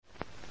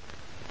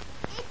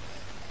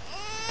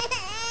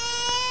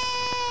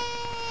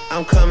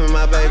I'm coming,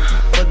 my baby.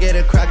 Forget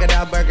a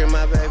crocodile burger,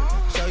 my baby.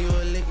 Show you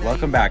a lick.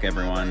 Welcome back,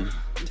 everyone,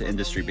 to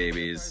Industry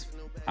Babies.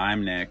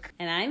 I'm Nick.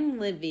 And I'm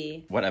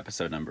Libby. What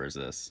episode number is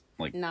this?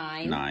 Like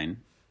 9.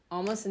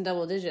 Almost in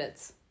double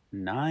digits.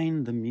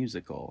 9, the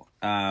musical.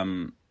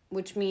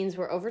 Which means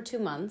we're over 2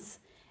 months.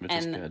 Which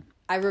is good.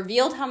 I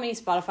revealed how many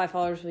Spotify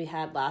followers we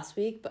had last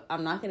week, but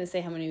I'm not going to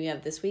say how many we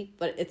have this week,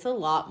 but it's a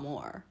lot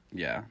more.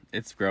 Yeah,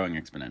 it's growing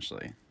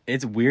exponentially.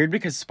 It's weird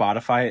because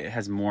Spotify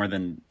has more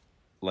than,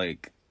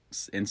 like,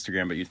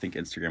 Instagram, but you'd think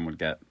Instagram would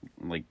get,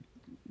 like,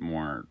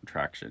 more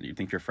traction. You'd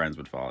think your friends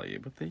would follow you,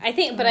 but I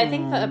think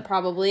that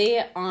probably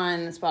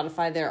on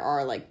Spotify there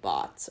are, like,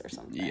 bots or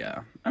something.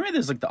 Yeah. I mean,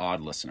 there's, like, the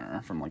odd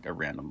listener from, like, a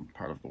random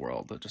part of the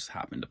world that just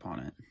happened upon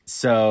it.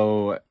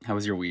 So, how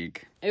was your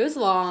week? It was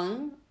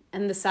long,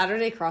 and the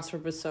Saturday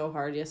crossword was so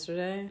hard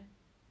yesterday.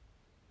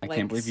 I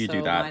can't believe you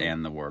do that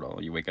and the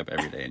Wordle. You wake up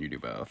every day and you do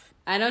both.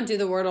 I don't do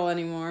the Wordle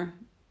anymore.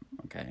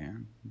 Okay.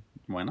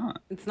 Why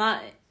not? It's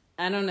not...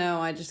 I don't know.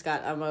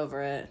 I'm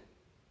over it.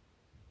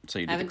 So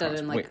you I haven't done it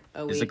in like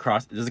a week. Does the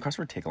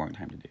crossword take a long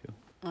time to do?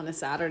 On a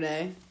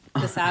Saturday.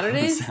 The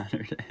Saturdays?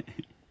 Saturday.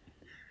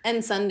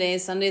 And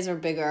Sundays. Sundays are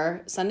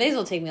bigger. Sundays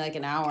will take me like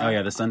an hour. Oh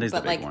yeah, the Sunday's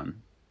the big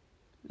one.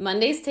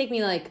 Mondays take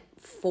me like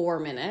 4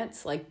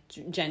 minutes, like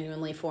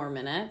genuinely 4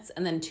 minutes.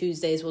 And then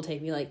Tuesdays will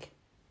take me like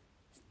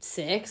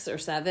 6 or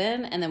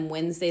 7. And then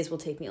Wednesdays will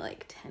take me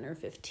like 10 or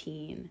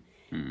 15.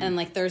 And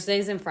like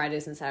Thursdays and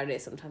Fridays and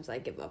Saturdays, sometimes I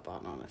give up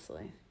on,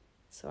 honestly.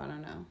 So I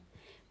don't know.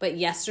 But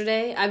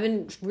yesterday, I've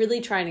been really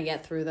trying to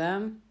get through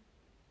them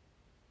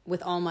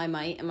with all my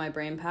might and my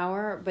brain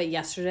power. But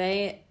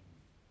yesterday,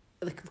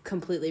 like,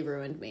 completely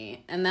ruined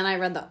me. And then I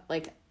read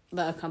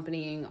the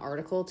accompanying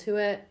article to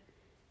it,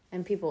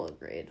 and people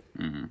agreed.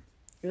 Mm-hmm.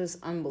 It was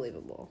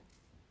unbelievable.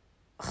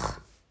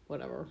 Ugh,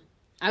 whatever.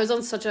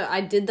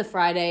 I did the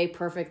Friday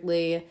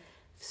perfectly. I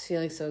was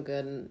feeling so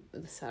good on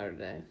the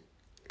Saturday.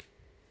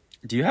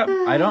 Do you have...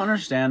 I don't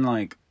understand,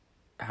 like,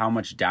 how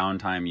much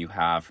downtime you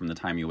have from the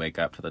time you wake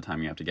up to the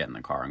time you have to get in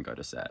the car and go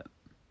to set.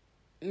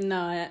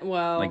 No,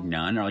 well... Like,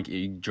 none? Or, like, are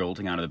you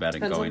jolting out of the bed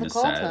and going to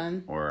set?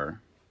 Time.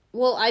 Or...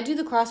 Well, I do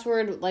the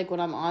crossword, like, when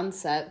I'm on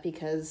set,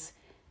 because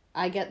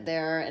I get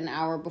there an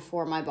hour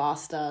before my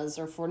boss does,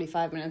 or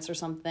 45 minutes or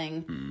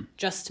something,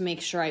 just to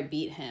make sure I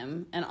beat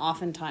him. And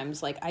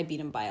oftentimes, like, I beat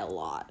him by a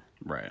lot.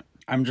 Right.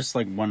 I'm just,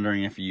 like,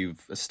 wondering if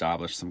you've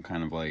established some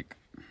kind of, like,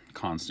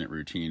 constant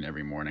routine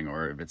every morning,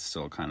 or if it's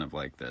still kind of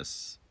like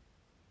this...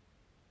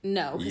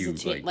 No,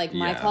 because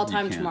my call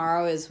time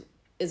tomorrow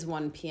is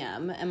 1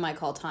 p.m. and my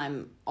call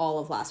time all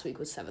of last week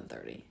was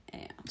 7:30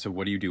 a.m. So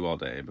what do you do all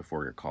day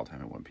before your call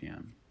time at 1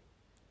 p.m.?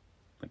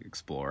 Like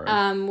explore?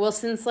 Well,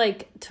 since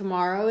like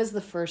tomorrow is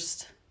the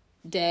first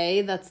day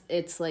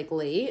it's like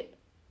late,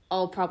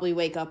 I'll probably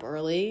wake up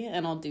early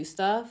and I'll do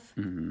stuff.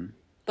 Mm-hmm.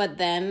 But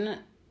then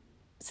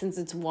since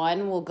it's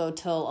 1, we'll go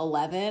till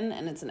 11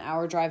 and it's an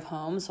hour drive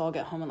home, so I'll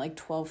get home at like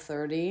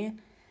 12:30.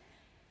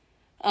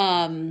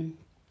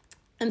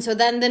 And so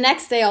then the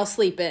next day I'll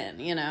sleep in,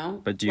 you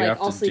know? But do you have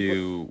to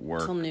do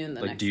work? Till noon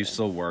the next day. Do you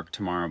still work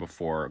tomorrow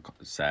before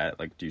set?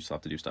 Like, do you still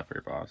have to do stuff for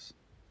your boss?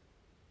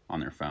 On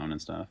their phone and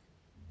stuff?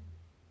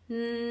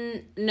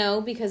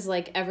 No, because,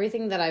 like,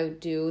 everything that I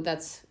do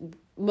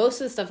most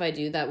of the stuff I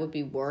do that would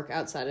be work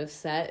outside of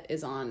set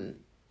is on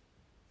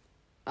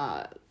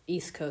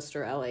East Coast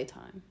or LA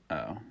time.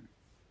 Oh.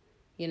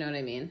 You know what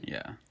I mean?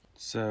 Yeah.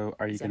 So,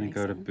 are you going to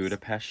go to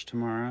Budapest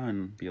tomorrow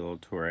and be a little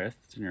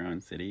tourist in your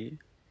own city?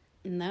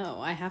 No,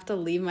 I have to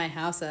leave my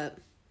house I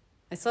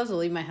still have to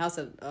leave my house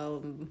at,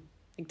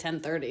 like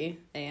 10:30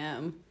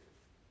 a.m.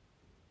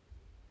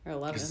 or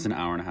 11. Because it's an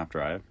hour and a half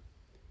drive?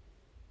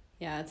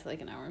 Yeah, it's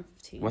like an hour and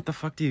 15. What the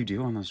fuck do you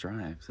do on those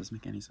drives? Doesn't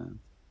make any sense.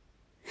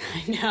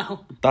 I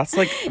know. That's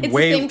like it's the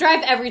same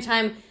drive every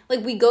time.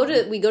 Like, we go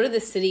to the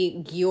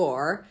city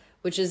Győr,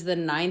 which is the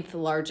 9th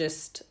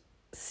largest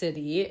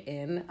city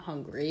in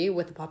Hungary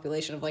with a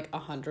population of like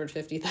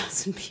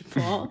 150,000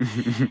 people.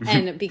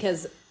 And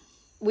because...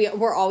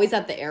 We're always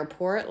at the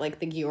airport, like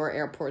the Győr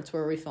airport's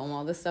where we film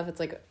all this stuff. It's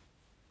like,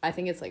 I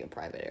think it's like a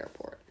private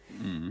airport.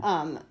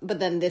 But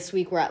then this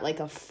week we're at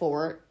like a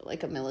fort,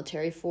 like a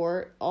military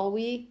fort all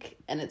week.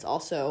 And it's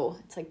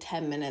like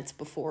 10 minutes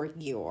before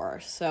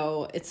Győr.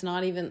 So it's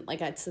not even,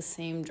 like, it's the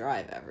same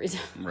drive every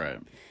time. Right.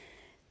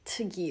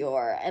 To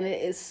Győr. And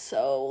it is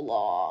so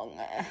long.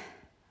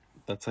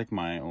 That's like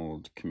my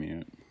old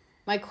commute.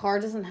 My car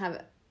doesn't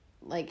have,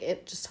 like,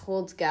 it just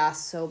holds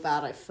gas so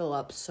bad. I fill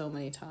up so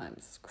many times.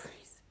 It's crazy.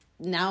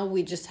 Now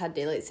we just had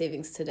daylight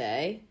savings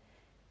today,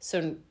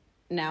 so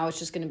now it's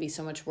just going to be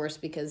so much worse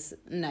because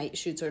night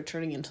shoots are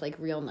turning into like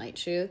real night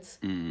shoots.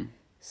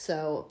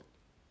 So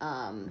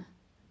on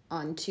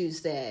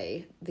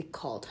Tuesday the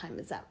call time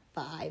is at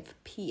 5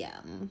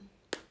 p.m.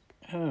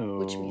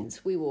 which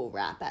means we will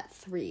wrap at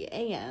 3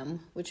 a.m.,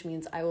 which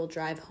means I will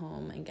drive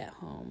home and get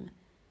home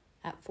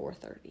at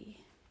 4:30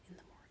 in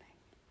the morning.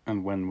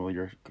 And when will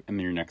your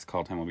next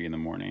call time will be in the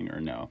morning, or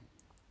no?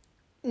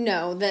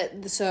 No,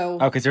 so...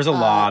 Oh, because there's a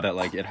law that,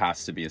 like, it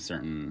has to be a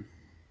certain...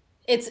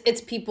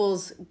 It's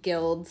people's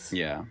guilds.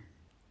 Yeah.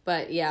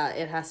 But yeah,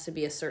 it has to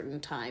be a certain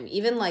time.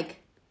 Even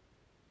like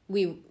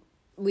we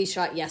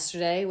shot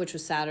yesterday, which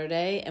was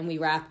Saturday, and we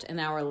wrapped an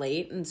hour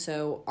late, and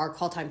so our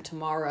call time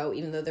tomorrow,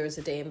 even though there was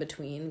a day in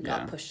between,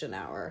 got pushed an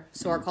hour.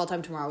 So our call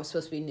time tomorrow was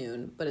supposed to be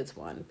noon, but it's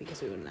 1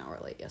 because we went an hour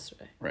late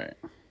yesterday. Right.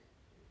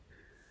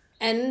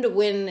 And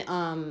when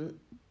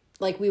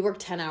like we work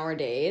 10-hour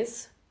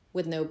days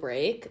with no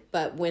break,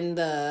 but when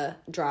the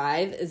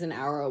drive is an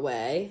hour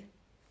away,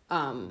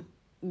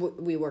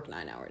 we work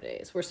 9-hour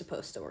days. We're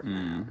supposed to work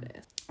 9-hour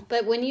days.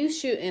 But when you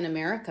shoot in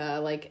America,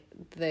 like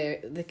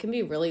they can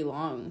be really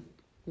long,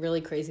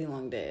 really crazy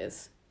long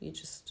days. You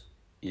just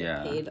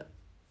get paid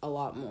a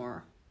lot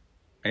more.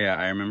 Yeah,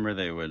 I remember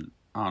they would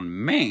on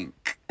Mank.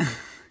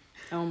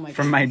 Oh my god!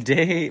 From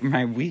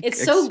my week.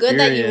 It's so good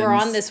that you were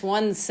on this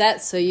one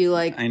set, so you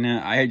like. I know.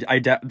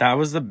 That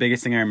was the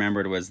biggest thing I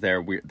remembered was the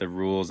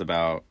rules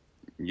about,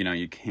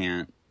 you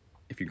can't,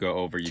 if you go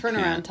over, you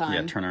turnaround can't. Time.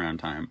 Yeah, turnaround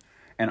time.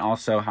 And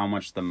also how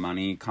much the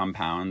money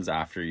compounds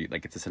after you,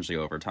 like, it's essentially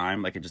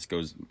overtime. Like, it just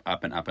goes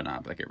up and up and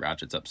up. Like, it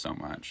ratchets up so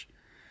much.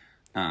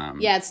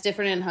 Yeah, it's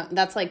different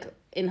that's like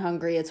in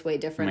Hungary. It's way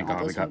different. Oh my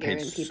god, we got paid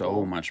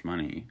so much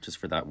money just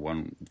for that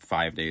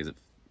 5 days.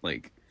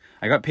 Like,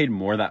 I got paid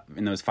more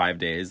in those 5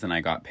 days than I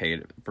got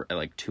paid for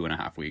like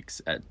 2.5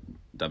 weeks at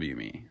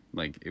WME.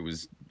 Like, it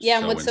was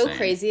and what's insane. So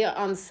crazy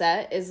on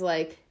set is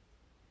like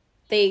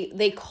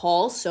they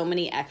call so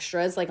many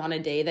extras. Like on a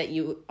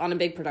day on a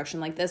big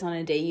production like this, on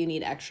a day you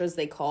need extras,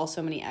 they call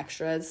so many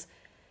extras,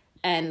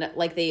 and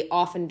like they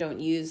often don't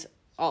use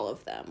all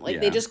of them.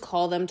 Like they just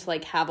call them to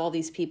like have all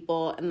these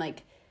people, and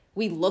like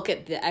we look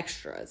at the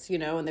extras,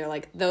 and they're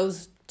like,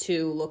 those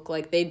two look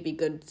like they'd be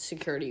good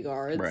security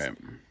guards, right?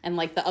 And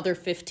like the other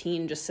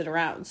 15 just sit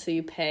around, so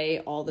you pay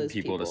all those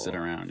people to sit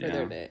around for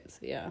their days.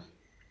 Yeah,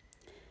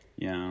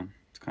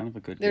 it's kind of a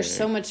good there's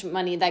so much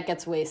money that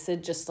gets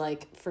wasted just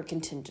like for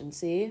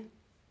contingency.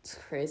 It's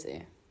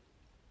crazy.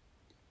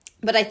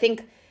 But I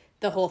think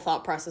the whole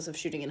thought process of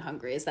shooting in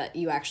Hungary is that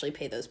you actually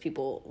pay those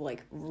people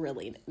like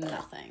really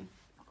nothing.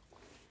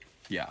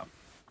 Yeah.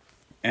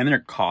 And their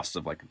cost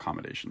of like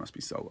accommodation must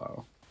be so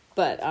low.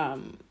 But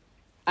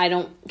I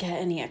don't get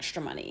any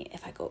extra money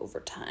if I go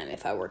overtime,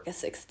 if I work a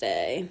 6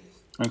 day.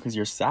 Oh, because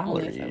you're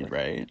salaried,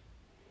 right?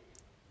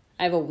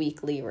 I have a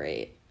weekly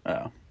rate.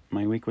 Oh,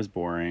 my week was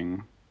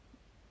boring.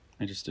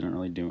 I just didn't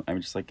really I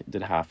just like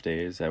did half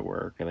days at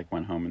work. I like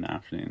went home in the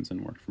afternoons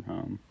and worked from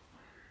home.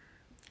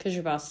 Because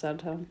your boss was out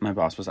of town? My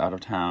boss was out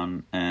of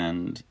town,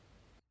 and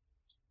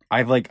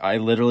I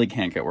literally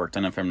can't get work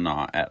done if I'm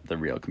not at the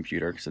real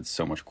computer because it's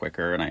so much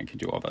quicker and I can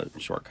do all the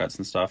shortcuts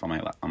and stuff on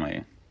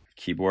my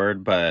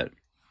keyboard. But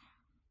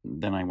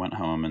then I went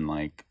home and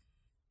like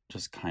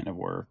just kind of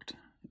worked.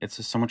 It's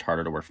just so much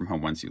harder to work from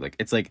home once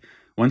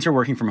you're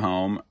working from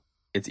home,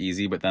 it's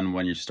easy. But then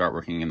when you start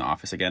working in the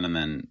office again and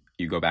then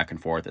you go back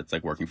and forth, it's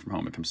like working from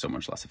home becomes so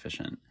much less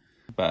efficient.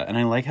 And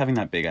I like having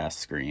that big ass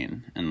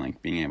screen and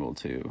like being able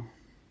to.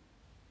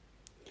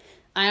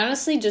 I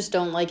honestly just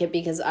don't like it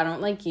because I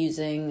don't like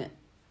using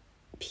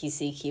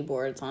PC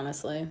keyboards,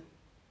 honestly.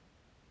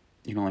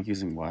 You don't like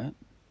using what?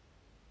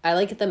 I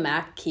like the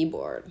Mac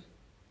keyboard.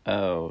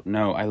 Oh,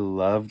 no, I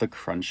love the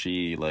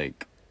crunchy,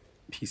 like,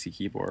 PC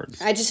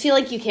keyboards. I just feel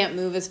like you can't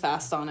move as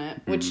fast on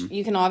it, which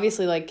you can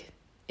obviously, like,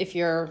 if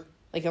you're,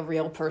 like, a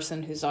real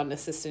person who's not an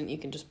assistant, you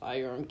can just buy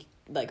your own,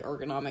 like,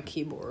 ergonomic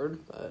keyboard,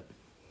 but...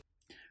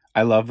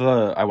 I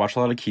watch a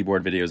lot of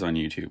keyboard videos on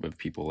YouTube of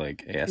people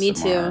like ASMR. Me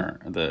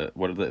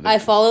too. I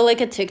follow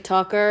like a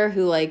TikToker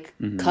who like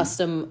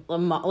custom,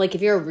 like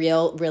if you're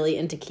really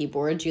into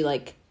keyboards, you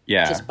like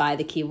just buy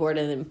the keyboard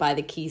and then buy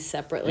the keys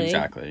separately.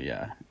 Exactly,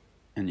 yeah.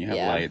 And you have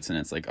lights and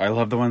it's like, I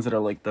love the ones that are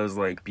like those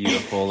like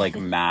beautiful like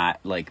matte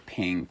like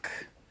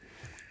pink.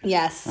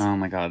 Yes. Oh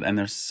my god, and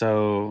they're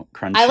so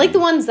crunchy. I like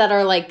the ones that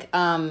are like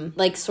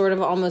sort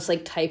of almost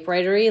like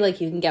typewriter-y. Like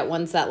you can get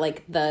ones that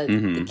like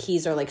the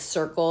keys are like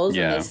circles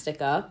and they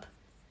stick up.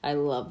 I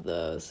love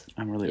those.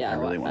 I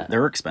really want.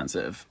 They're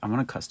expensive. I want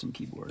a custom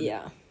keyboard.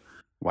 Yeah.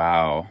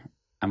 Wow,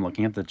 I'm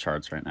looking at the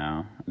charts right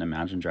now, and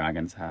Imagine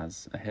Dragons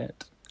has a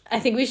hit. I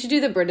think we should do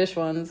the British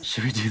ones.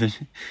 Should we do the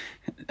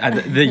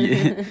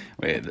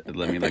wait,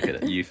 let me look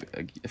at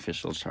it.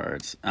 Official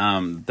charts.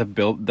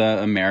 The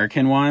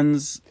American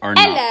ones are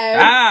not.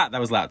 Hello. That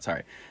was loud.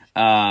 Sorry.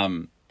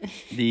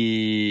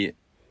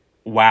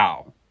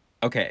 Wow.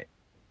 Okay.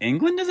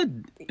 England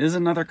is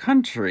another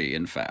country,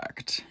 in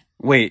fact.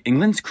 Wait,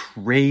 England's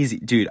crazy.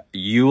 Dude,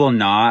 you will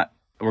not.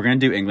 We're going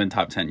to do England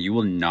top 10. You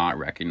will not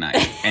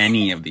recognize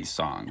any of these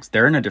songs.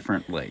 They're in a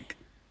different, like,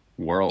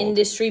 world.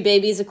 Industry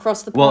babies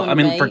across the pond. Well, I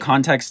mean, mate. For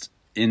context,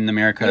 in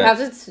America,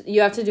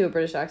 you have to do a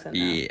British accent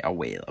now. Yeah,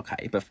 wait,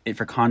 okay. But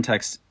for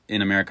context,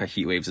 in America,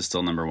 Heat Waves is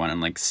still number 1,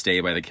 and like Stay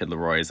by the Kid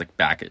Laroi is like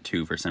back at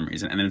 2 for some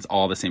reason, and then it's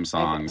all the same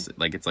songs. Okay.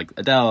 Like it's like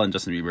Adele and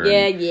Justin Bieber,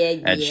 and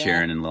Ed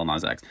Sheeran and Lil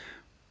Nas X.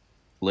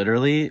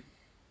 Literally,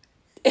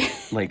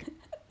 like,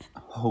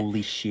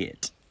 holy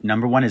shit!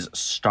 Number 1 is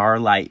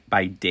Starlight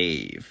by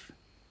Dave.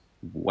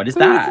 What is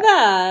that? Who's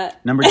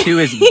that?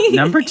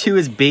 Number two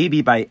is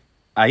Baby by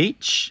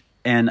Aich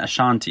and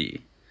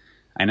Ashanti.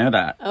 I know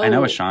that. I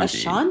know Ashanti.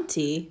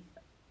 Ashanti.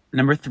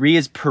 Number 3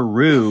 is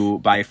Peru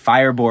by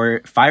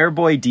Fireboy,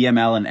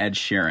 DML, and Ed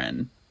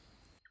Sheeran.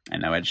 I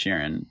know Ed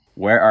Sheeran.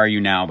 Where Are You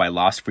Now by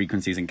Lost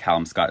Frequencies and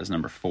Callum Scott is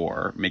number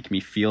 4. Make Me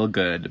Feel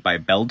Good by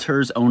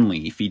Belters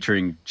Only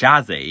featuring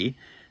Jazzy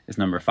is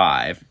number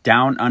 5.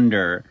 Down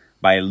Under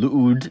by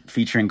Luud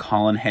featuring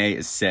Colin Hay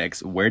is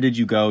 6. Where Did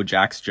You Go?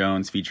 Jax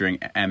Jones featuring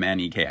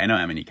MNEK. I know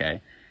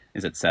MNEK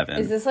is at 7.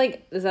 Is that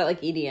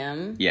like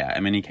EDM? Yeah,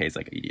 MNEK is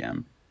like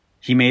EDM.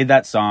 He made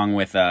that song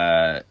with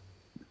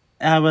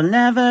I Will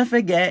Never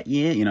Forget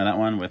You. You know that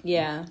one with...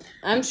 Yeah.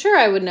 I'm sure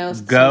I would know.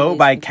 Go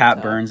by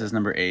Cat Burns is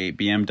number 8.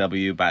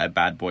 BMW by a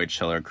Bad Boy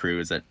Chiller Crew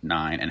is at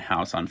 9. And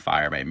House on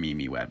Fire by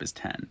Mimi Webb is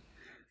 10.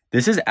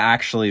 This is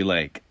actually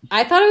like...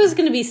 I thought it was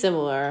going to be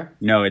similar.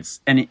 No,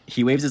 it's... And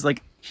Heat Waves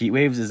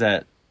is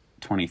at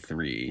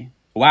 23.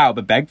 Wow,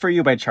 but Beg For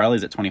You by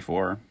Charlie's at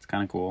 24. It's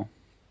kind of cool.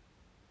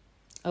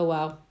 Oh,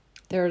 wow.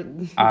 They're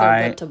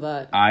butt to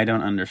butt. I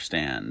don't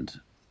understand.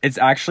 It's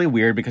actually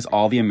weird because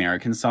all the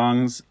American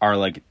songs are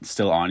like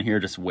still on here,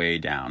 just way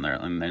down. They're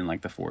in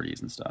like the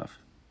 40s and stuff.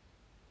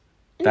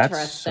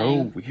 That's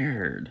so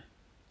weird.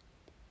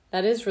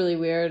 That is really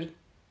weird.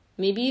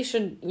 Maybe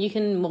you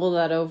can mull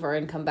that over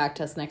and come back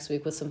to us next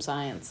week with some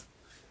science.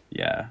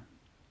 Yeah.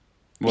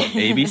 Well,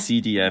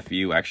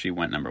 ABCDFU actually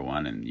went number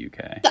 1 in the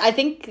UK. I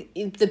think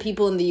the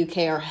people in the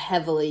UK are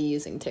heavily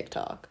using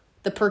TikTok.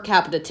 The per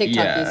capita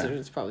TikTok usage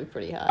is probably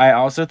pretty high. I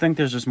also think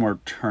there's just more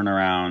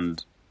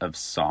turnaround of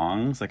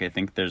songs. Like I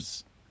think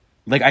there's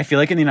like I feel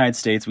like in the United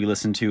States we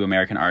listen to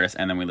American artists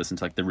and then we listen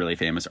to like the really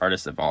famous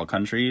artists of all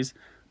countries,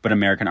 but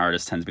American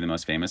artists tend to be the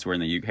most famous. Where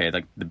in the UK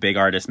like the big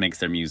artist makes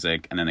their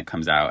music and then it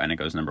comes out and it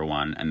goes number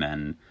 1 and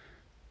then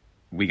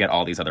we get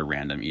all these other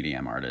random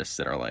EDM artists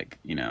that are like,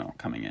 you know,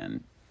 coming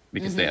in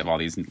because they have all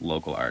these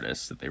local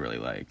artists that they really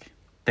like.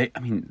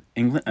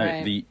 England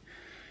the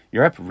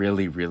Europe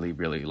really really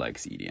really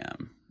likes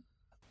EDM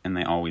and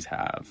they always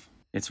have.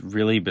 It's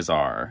really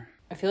bizarre.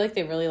 I feel like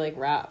they really like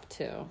rap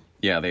too.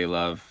 Yeah, they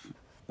love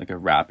like a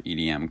rap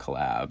EDM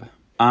collab.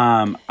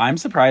 I'm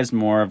surprised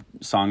more of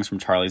songs from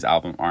Charlie's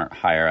album aren't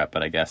higher up,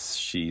 but I guess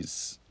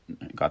she's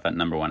got that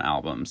number 1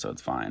 album, so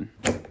it's fine.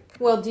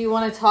 Well, do you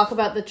want to talk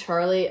about the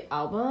Charlie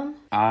album?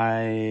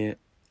 I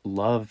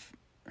love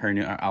her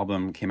new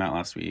album. Came out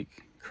last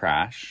week,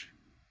 Crash,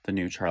 the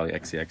new Charlie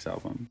XCX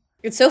album.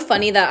 It's so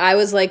funny that I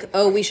was like,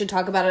 oh, we should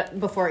talk about it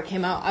before it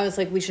came out. I was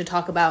like, we should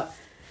talk about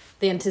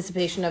the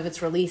anticipation of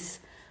its release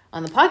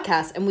on the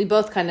podcast, and we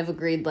both kind of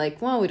agreed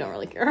like, well, we don't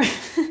really care.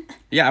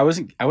 Yeah, I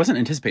wasn't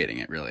anticipating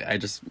it really. I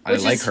like her.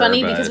 Which is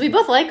funny because we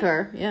both like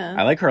her. Yeah,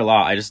 I like her a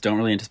lot. I just don't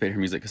really anticipate her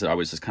music because it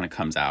always just kind of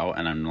comes out,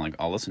 and I'm like,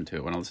 I'll listen to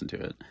it when I listen to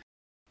it.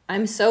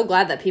 I'm so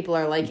glad that people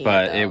are liking it.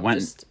 But it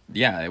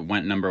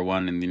went number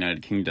 1 in the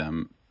United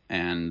Kingdom,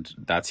 and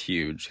that's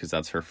huge because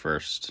that's her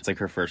first. It's like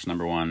her first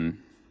number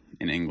 1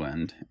 in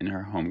England, in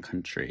her home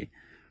country,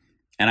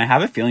 and I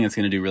have a feeling it's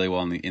going to do really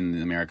well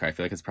in America. I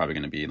feel like it's probably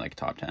going to be like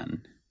top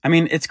 10. I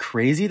mean, it's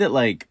crazy that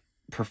like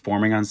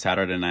performing on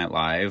Saturday Night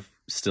Live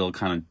still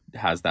kind of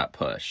has that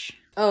push.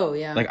 Oh,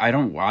 yeah. Like, I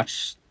don't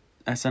watch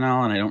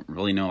SNL, and I don't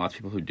really know lots of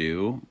people who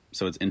do.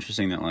 So it's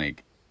interesting that,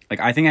 like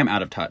I think I'm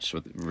out of touch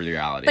with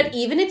reality. But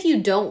even if you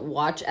don't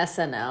watch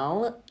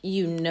SNL,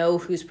 you know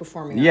who's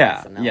performing on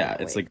SNL. Yeah,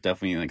 it's, like,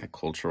 definitely, like, a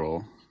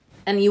cultural...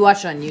 And you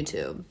watch it on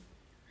YouTube.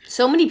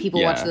 So many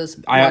people watch those.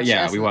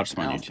 We watch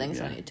them on YouTube.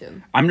 Things on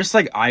YouTube. I'm just,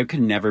 like, I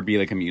could never be,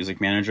 like, a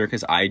music manager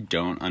because I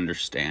don't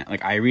understand.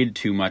 Like, I read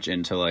too much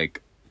into,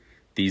 like,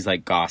 these,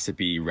 like,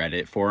 gossipy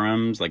Reddit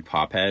forums, like,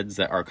 pop heads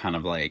that are kind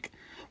of, like...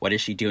 What is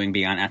she doing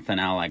being on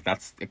SNL? Like,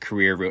 that's a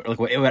career route.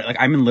 Like,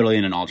 I'm literally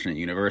in an alternate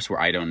universe where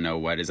I don't know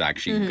what is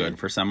actually good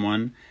for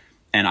someone.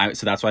 And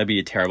so that's why I'd be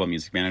a terrible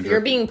music manager.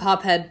 You're being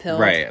pop head pilled.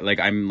 Right.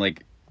 Like, I'm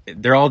like,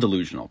 they're all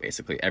delusional,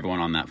 basically. Everyone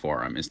on that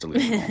forum is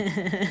delusional.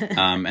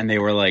 And they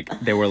were like,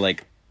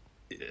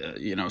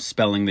 you know,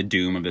 spelling the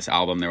doom of this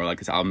album. They were like,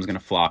 this album's going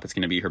to flop. It's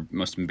going to be her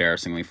most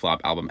embarrassingly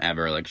flop album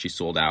ever. Like, she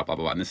sold out, blah,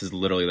 blah, blah. And this is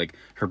literally, like,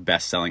 her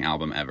best-selling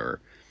album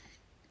ever.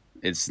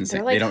 It's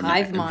insane. Like They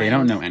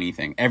don't know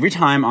anything. Every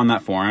time on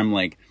that forum,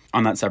 like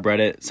on that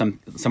subreddit,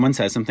 someone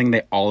says something,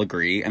 they all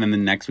agree, and then the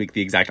next week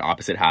the exact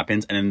opposite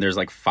happens, and then there's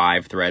like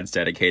 5 threads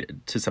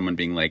dedicated to someone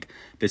being like,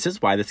 "This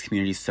is why this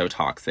community is so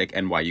toxic,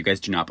 and why you guys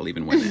do not believe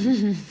in women." Do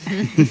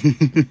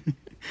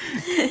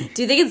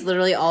you think it's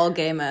literally all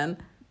gay men?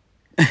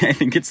 I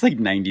think it's like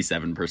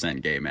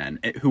 97% gay men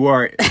who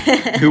are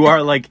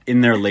like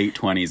in their late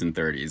 20s and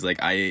 30s.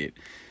 Like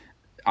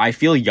I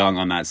feel young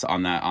on that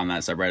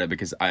subreddit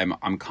because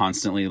I'm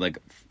constantly like,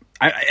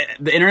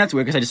 the internet's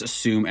weird because I just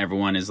assume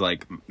everyone is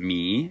like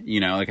me, you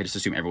know, like I just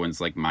assume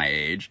everyone's like my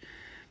age.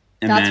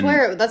 And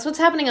that's what's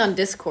happening on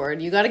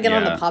Discord. You got to get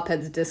on the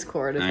Popheads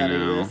Discord if that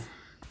exists.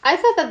 I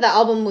thought that the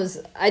album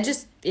was, I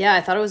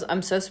thought it was,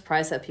 I'm so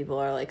surprised that people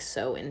are like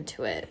so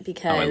into it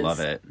because. Oh, I love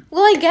it.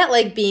 Well, I get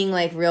like being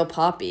like real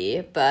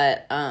poppy,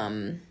 but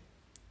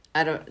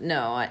I don't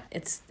know.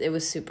 It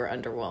was super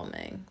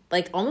underwhelming.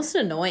 Like, almost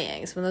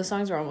annoying. Some of those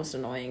songs were almost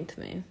annoying to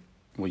me.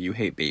 Well, you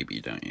hate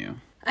Baby, don't you?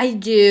 I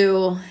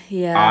do.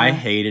 Yeah. I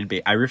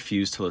hated I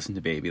refused to listen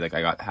to Baby. Like,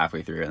 I got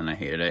halfway through it and then I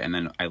hated it, and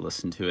then I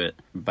listened to it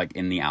like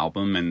in the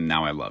album, and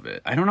now I love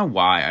it. I don't know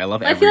why. I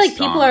love every I feel like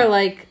song. people are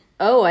like,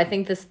 oh, I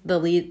think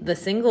the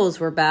singles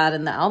were bad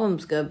and the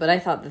album's good, but I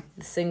thought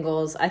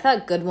that I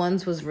thought Good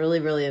Ones was really,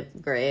 really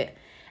great.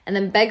 And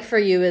then Beg For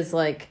You is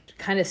like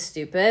kind of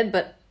stupid,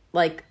 but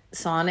like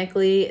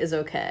sonically is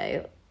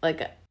okay.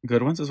 Like,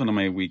 Good Ones is one of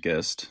my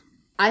weakest.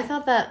 I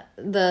thought that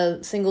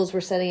the singles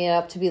were setting it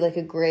up to be like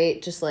a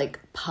great, just like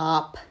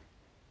pop,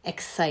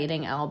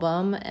 exciting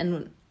album,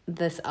 and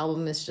this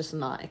album is just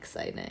not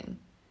exciting.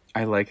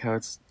 I like how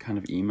it's kind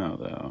of emo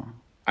though.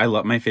 I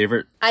love my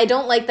favorite. I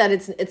don't like that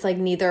it's like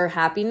neither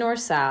happy nor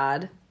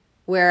sad,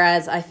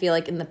 whereas I feel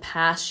like in the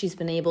past she's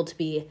been able to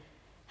be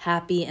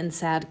happy and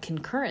sad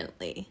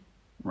concurrently,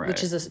 Right.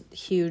 which is a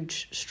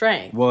huge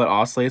strength. Well, it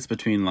oscillates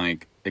between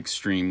like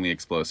extremely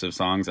explosive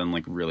songs and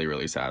like really,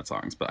 really sad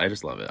songs, but I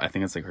just love it. I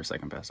think it's like her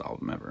second best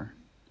album ever.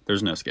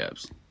 There's no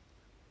skips.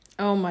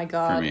 Oh my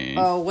god. For me.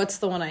 Oh, what's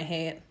the one I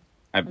hate?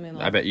 I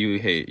bet you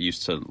hate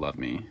Used to Love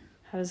Me.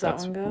 How does that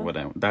one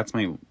go? That's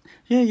my.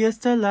 You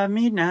used to love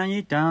me, now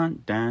you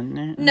don't.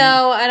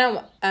 No, I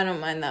don't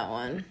mind that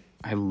one.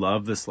 I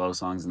love the slow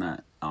songs in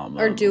that album.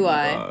 Or do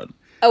I? God.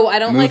 Oh, I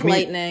don't like Me.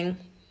 Lightning.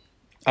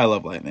 I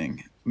love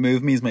Lightning.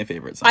 Move Me is my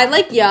favorite song. I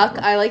like Yuck.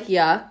 I like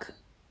Yuck.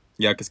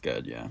 Yuck is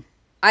good, yeah.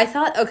 I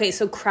thought, okay,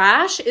 so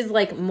Crash is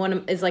like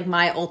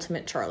my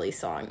ultimate Charlie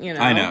song, you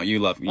know? I know, you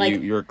love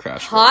Like, you're a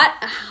Crash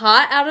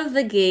hot out of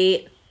the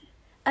gate.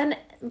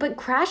 But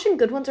Crash and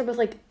Good Ones are both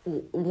like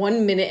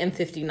 1 minute and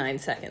 59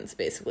 seconds,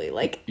 basically.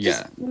 Like,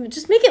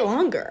 just make it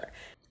longer.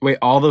 Wait,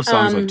 all those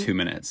songs are 2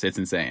 minutes. It's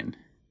insane.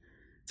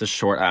 It's a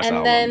short ass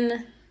album. And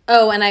then,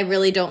 I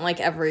really don't like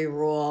Every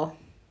Rule.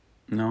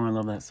 No, I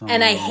love that song.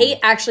 And I hate,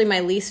 actually, my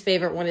least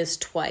favorite one is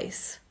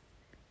Twice.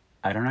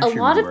 I don't actually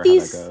lot of remember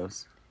these- how that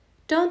goes.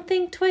 Don't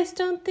think twice,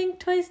 don't think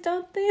twice,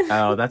 don't think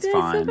Oh, that's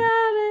twice fine.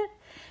 about it.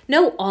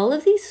 No, all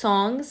of these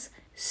songs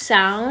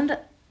sound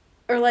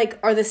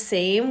are the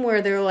same,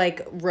 where they're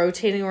like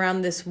rotating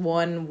around this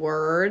one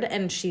word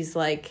and she's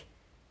like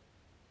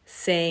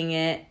saying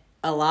it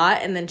a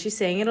lot and then she's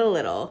saying it a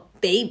little.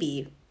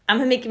 Baby. I'm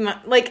gonna make you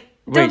like.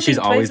 Wait, she's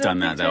always done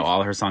that though.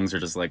 All her songs are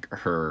just like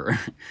her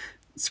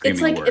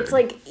screaming. It's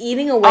like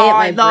eating away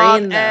at my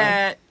brain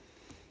though.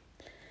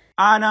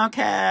 I don't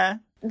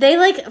care. They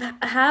like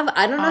have,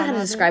 I don't know how to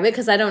describe it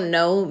because I don't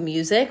know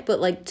music, but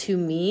like to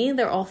me,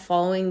 they're all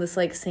following this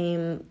like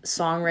same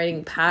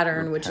songwriting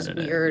pattern, which is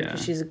weird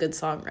because she's a good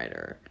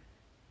songwriter.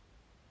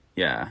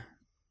 Yeah,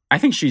 I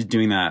think she's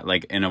doing that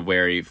like in a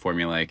very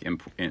formulaic,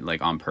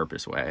 like on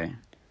purpose way.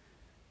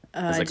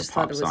 As like I just a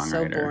pop thought it was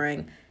so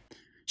boring.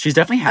 She's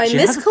definitely. I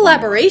miss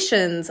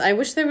collaborations. I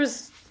wish there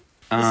was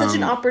such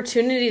an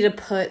opportunity to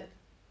put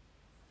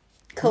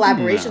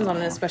collaborations on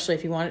it, especially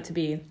if you want it to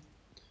be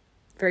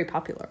very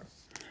popular.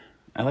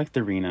 I like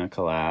the Rena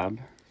collab.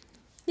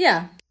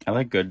 Yeah. I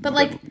like good. But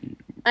like,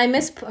 I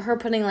miss her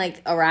putting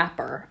like a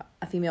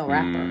female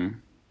rapper.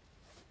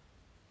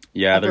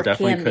 Yeah, there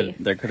definitely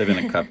there could have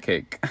been a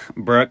cupcake.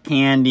 Brooke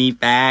Candy,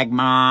 Fag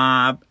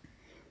Mob.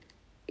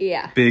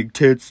 Yeah. Big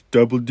tits,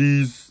 double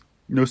D's,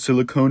 no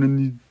silicone in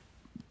the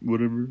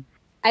whatever.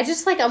 I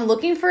just like, I'm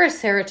looking for a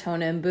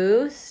serotonin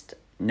boost.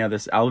 No,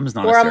 this album is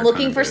not or a serotonin I'm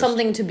looking for boost.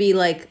 something to be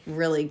like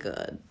really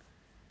good.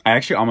 I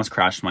actually almost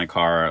crashed my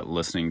car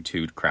listening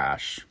to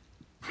Crash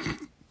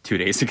 2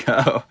 days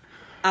ago.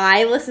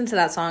 I listened to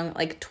that song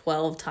like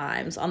 12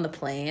 times on the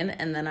plane,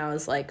 and then I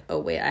was like, oh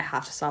wait, I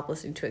have to stop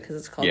listening to it because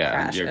it's called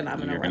Crash, and I'm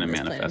going to run this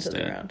plane into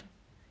the ground.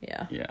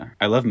 Yeah. Yeah.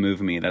 I love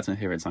Move Me. That's my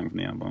favorite song from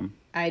the album.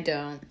 I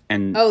don't.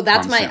 And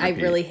that's Constant I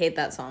Repeat. really hate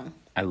that song.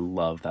 I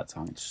love that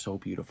song. It's so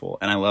beautiful.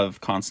 And I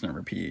love Constant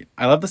Repeat.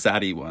 I love the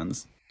Sadie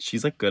ones.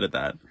 She's like good at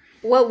that.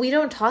 What we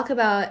don't talk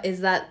about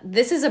is that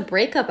this is a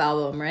breakup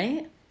album,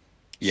 right?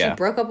 Yeah. She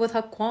broke up with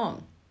Huck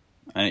Kwong.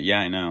 Yeah,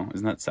 I know.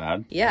 Isn't that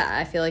sad? Yeah,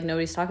 I feel like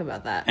nobody's talking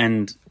about that.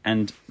 And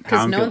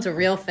because no one's a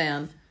real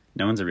fan.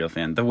 No one's a real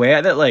fan. The way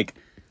that like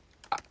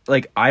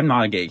I'm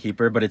not a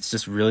gatekeeper, but it's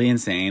just really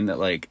insane that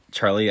like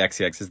Charlie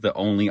XCX is the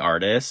only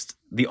artist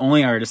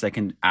I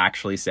can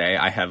actually say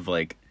I have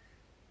like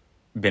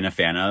been a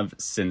fan of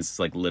since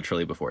like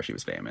literally before she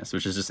was famous,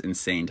 which is just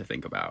insane to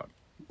think about.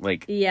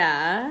 Like,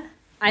 yeah.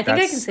 I think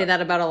I can say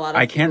that about a lot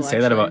of people. I can't say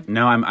that about...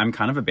 No, I'm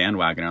kind of a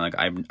bandwagoner. Like,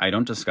 I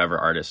don't discover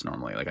artists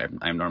normally. Like,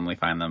 I normally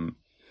find them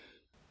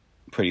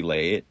pretty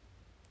late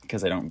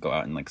because I don't go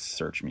out and, like,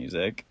 search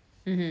music.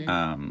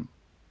 Mm-hmm.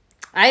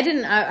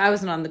 I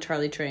wasn't on the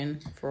Charlie train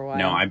for a while.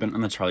 No, I've been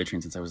on the Charlie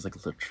train since I was,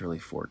 like, literally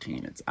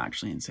 14. It's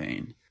actually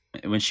insane.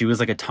 When she was,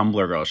 like, a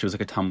Tumblr girl. She was,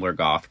 like, a Tumblr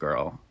goth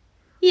girl.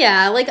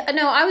 Yeah, like,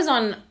 no, I was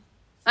on...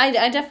 I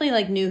definitely,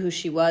 like, knew who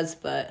she was,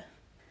 but...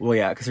 Well,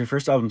 yeah, because her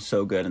first album's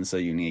so good and so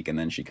unique, and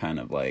then she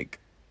kind of like,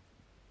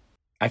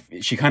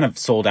 she kind of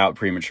sold out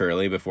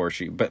prematurely before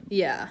but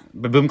yeah.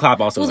 But Boom Clap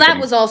also. Well, that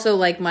was also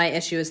like my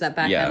issue is that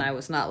back then I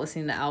was not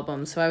listening to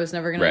albums, so I was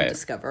never gonna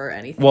discover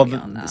anything. Well,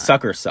 beyond that.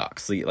 Sucker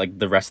sucks. Like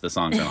the rest of the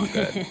songs are not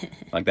good.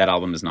 Like that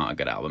album is not a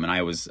good album, and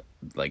I was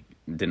like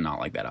did not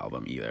like that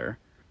album either.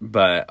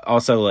 But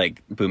also,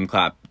 like, Boom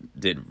Clap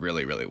did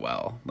really, really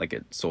well. Like,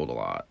 it sold a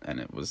lot, and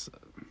it was,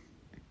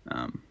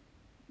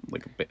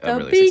 like, a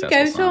really beat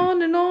successful goes song.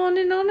 on and on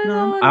and on and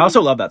on. I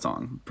also love that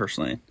song,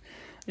 personally.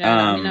 Yeah,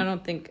 I mean, I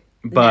don't think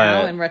but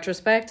now, in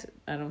retrospect,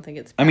 I don't think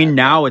it's bad. I mean,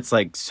 now it's,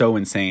 like, so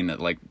insane that,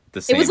 like,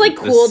 the same... It was, like,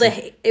 cool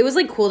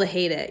to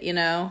hate it, you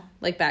know?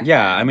 Like, back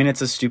Yeah, then. I mean, it's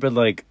a stupid,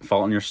 like,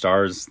 Fault in Your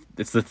Stars.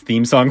 It's the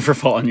theme song for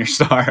Fault in Your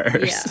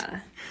Stars.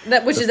 Yeah.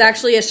 Which is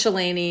actually a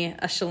Shalani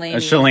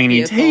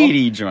Shalani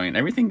Tatey joint.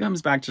 Everything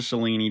comes back to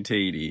Shalani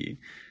Tatey.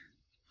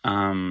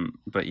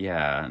 But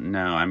yeah,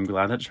 no, I'm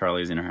glad that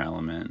Charlie's in her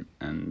element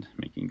and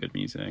making good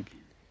music.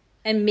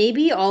 And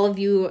maybe all of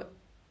you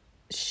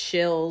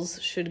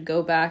shills should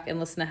go back and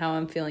listen to How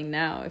I'm Feeling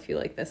Now if you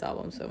like this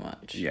album so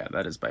much. Yeah,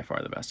 that is by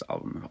far the best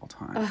album of all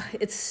time.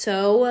 It's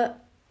so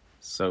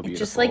beautiful.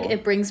 Just like,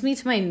 it brings me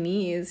to my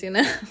knees, you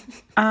know?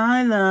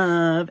 I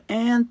love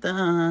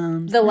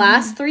anthems. The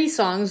last 3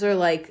 songs are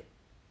like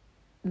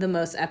the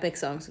most epic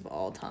songs of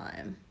all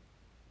time.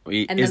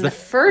 And then the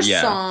first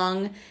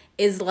song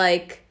is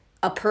like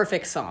a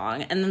perfect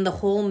song. And then the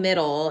whole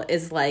middle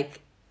is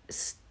like,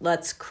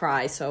 let's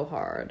cry so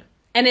hard.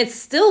 And it's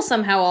still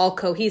somehow all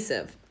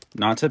cohesive.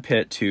 Not to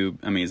pit two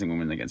amazing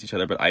women against each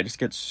other, but I just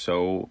get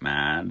so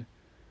mad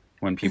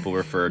when people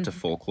refer to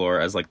Folklore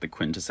as like the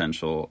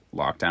quintessential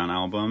lockdown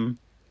album.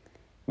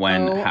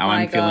 When How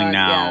I'm Feeling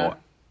Now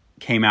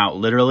came out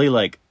literally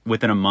like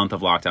within a month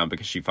of lockdown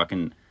because she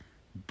fucking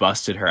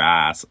busted her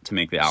ass to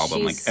make the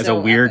album. She's as so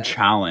a weird epic.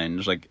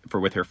 challenge, like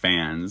with her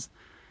fans.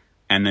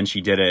 And then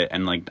she did it,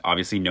 and like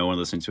obviously no one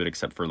listened to it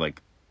except for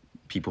like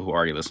people who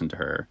already listened to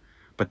her.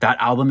 But that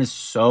album is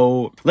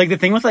so like the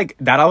thing with like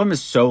that album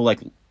is so like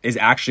is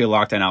actually a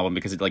lockdown album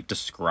because it like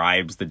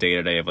describes the day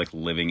to day of like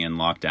living in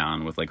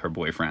lockdown with like her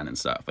boyfriend and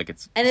stuff. Like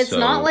it's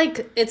not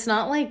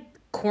like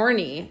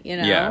corny, you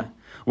know? Yeah.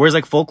 Whereas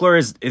like Folklore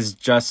is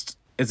just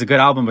it's a good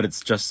album, but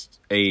it's just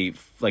a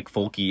like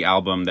folky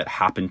album that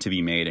happened to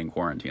be made in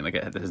quarantine. Like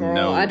it has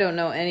no. I don't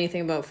know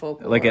anything about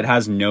Folklore. Like it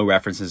has no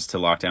references to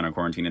lockdown or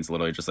quarantine. It's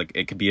literally just like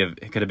it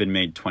could have been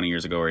made 20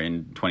 years ago or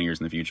in 20 years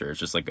in the future. It's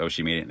just like, oh,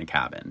 she made it in a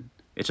cabin.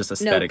 It's just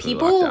aesthetically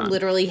people lockdown.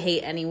 Literally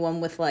hate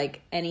anyone with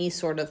like any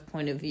sort of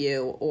point of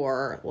view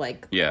or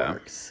like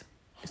quirks.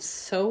 It's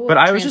so. But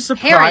I was just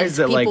surprised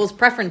that like people's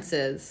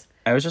preferences.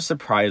 I was just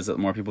surprised that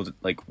more people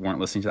like weren't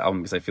listening to the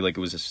album because I feel like it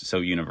was just so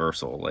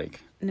universal.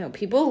 Like no,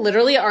 people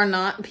literally are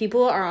not.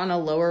 People are on a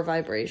lower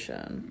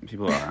vibration.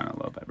 People are on a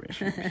low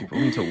vibration.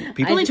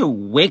 People need to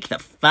wake the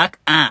fuck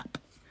up.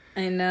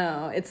 I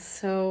know, it's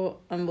so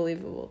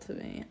unbelievable to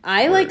me.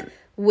 I like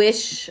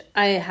wish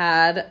I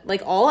had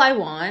like all I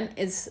want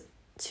is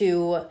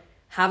to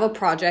have a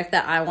project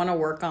that I want to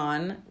work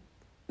on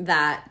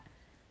that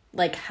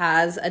like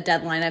has a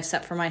deadline I've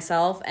set for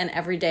myself, and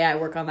every day I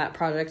work on that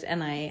project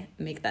and I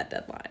make that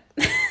deadline.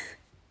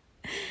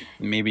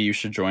 Maybe you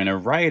should join a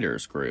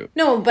writers group.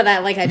 No, but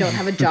I don't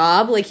have a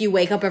job. Like you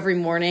wake up every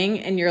morning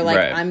and you're like,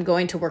 Right. I'm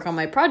going to work on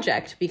my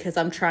project because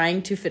I'm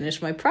trying to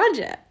finish my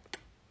project.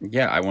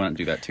 Yeah, I want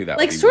to do that too. That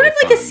Like would be sort really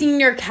of like fun. a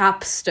senior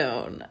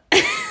capstone.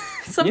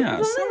 something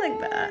like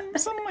that.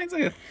 Something like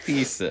a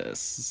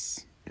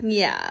thesis.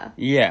 Yeah.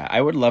 Yeah, I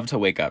would love to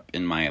wake up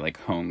in my like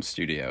home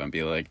studio and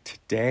be like,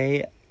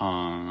 today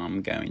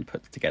I'm going to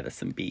put together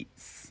some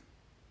beats.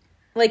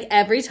 Like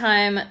every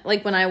time,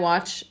 like when I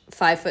watch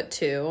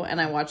 5'2" and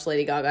I watch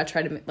Lady Gaga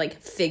try to like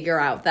figure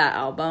out that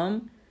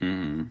album,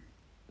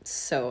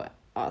 so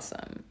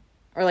awesome.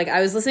 Or like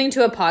I was listening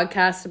to a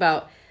podcast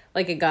about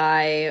like a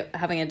guy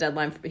having a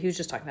deadline. He was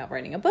just talking about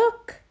writing a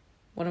book.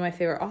 One of my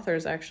favorite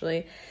authors,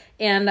 actually.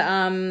 And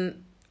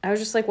I was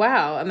just like,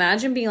 wow,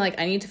 imagine being like,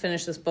 I need to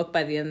finish this book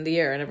by the end of the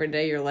year. And every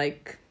day you're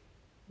like,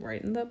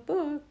 writing that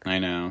book. I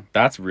know.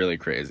 That's really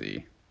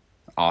crazy.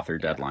 Author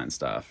deadline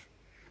stuff.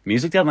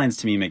 Music deadlines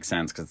to me make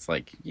sense because it's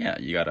like, yeah,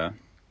 you gotta...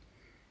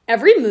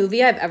 Every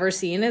movie I've ever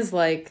seen is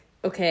like,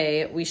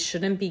 okay, we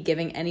shouldn't be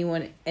giving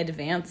anyone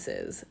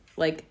advances.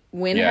 Like,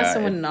 when has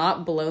someone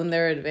not blown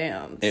their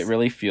advance? It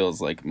really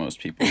feels like most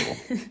people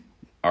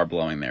are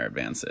blowing their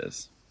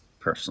advances,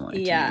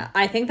 personally. Yeah,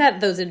 I think that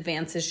those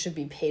advances should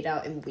be paid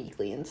out in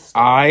weekly installments.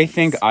 I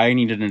think I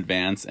need an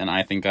advance, and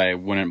I think I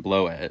wouldn't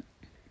blow it.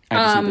 I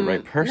just need the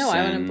right person. No,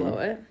 I wouldn't blow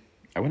it.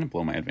 I wouldn't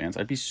blow my advance.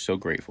 I'd be so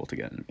grateful to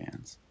get an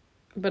advance.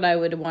 But I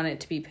would want it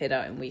to be paid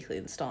out in weekly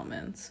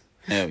installments.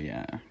 Oh,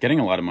 yeah. Getting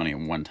a lot of money at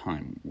one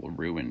time will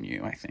ruin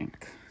you, I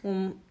think.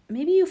 Well,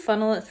 maybe you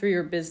funnel it through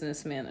your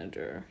business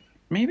manager.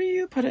 Maybe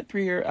you put it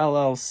through your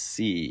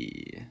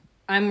LLC.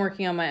 I'm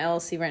working on my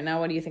LLC right now.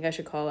 What do you think I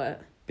should call it?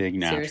 Big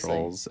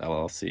Naturals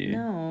LLC.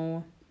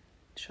 No.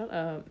 Shut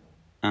up.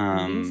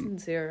 I'm being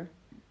sincere.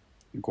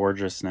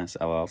 Gorgeousness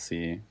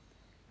LLC.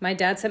 My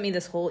dad sent me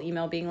this whole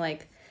email being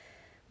like,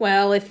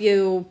 well, if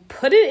you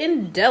put it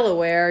in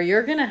Delaware,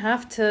 you're going to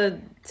have to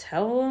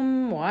tell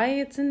them why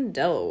it's in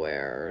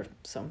Delaware or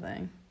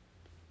something.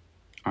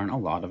 Aren't a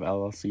lot of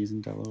LLCs in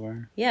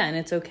Delaware? Yeah, and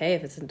it's okay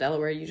if it's in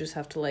Delaware. You just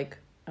have to, like,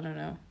 I don't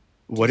know.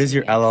 What is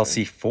your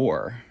LLC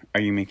for? Are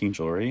you making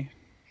jewelry?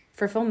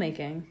 For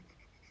filmmaking.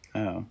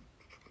 Oh.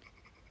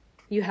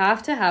 You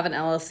have to have an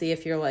LLC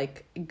if you're,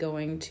 like,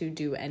 going to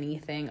do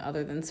anything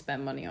other than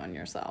spend money on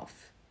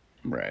yourself.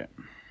 Right.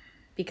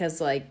 Because,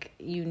 like,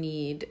 you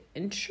need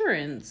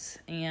insurance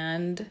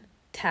and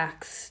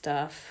tax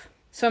stuff.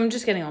 So I'm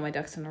just getting all my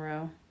ducks in a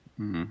row.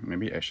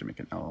 Maybe I should make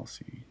an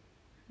LLC.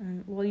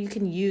 Well, you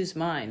can use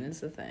mine is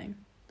the thing.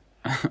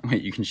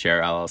 Wait, you can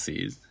share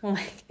LLCs? Well,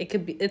 like, it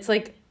could be, it's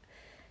like,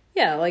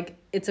 yeah, like,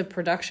 it's a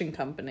production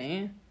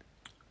company.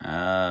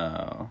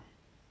 Oh.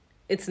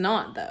 It's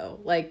not, though.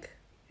 Like...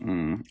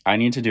 I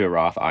need to do a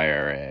Roth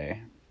IRA.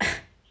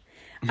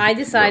 I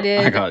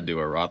decided... I gotta do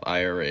a Roth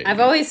IRA. I've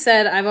always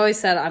said I'm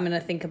going to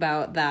think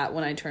about that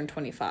when I turn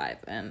 25.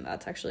 And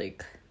that's actually...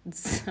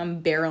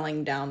 I'm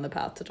barreling down the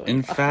path to 25.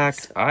 In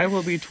fact, so. I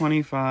will be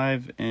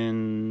 25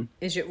 in...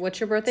 What's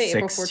your birthday?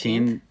 April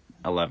 14th?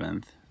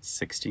 11th.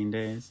 16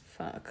 days.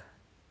 Fuck.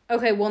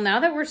 Okay, well,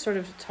 now that we're sort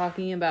of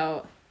talking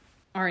about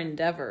our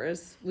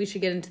endeavors, we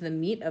should get into the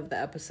meat of the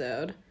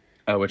episode.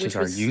 Oh, which is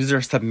our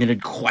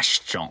user-submitted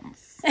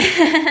questions.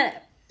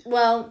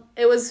 Well,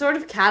 it was sort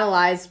of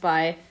catalyzed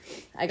by...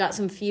 I got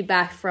some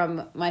feedback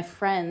from my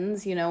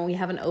friends. You know, we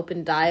have an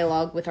open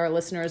dialogue with our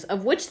listeners,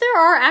 of which there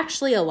are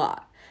actually a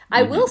lot.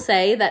 I will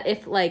say that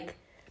if, like,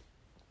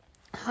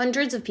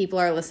 hundreds of people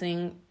are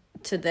listening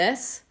to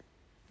this,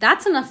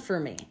 that's enough for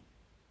me.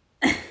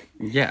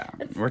 Yeah,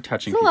 we're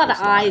touching There's a lot of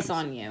lives. eyes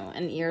on you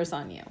and ears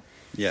on you.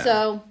 Yeah.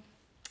 So,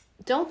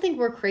 don't think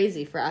we're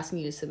crazy for asking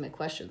you to submit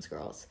questions,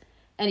 girls.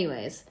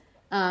 Anyways,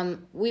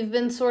 we've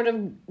been sort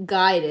of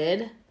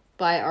guided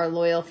by our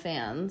loyal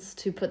fans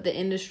to put the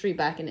industry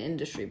back in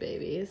industry,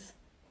 babies,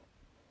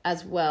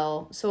 as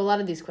well. So a lot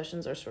of these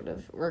questions are sort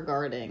of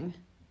regarding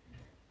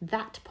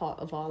that part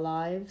of our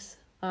lives.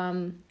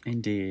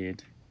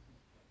 Indeed.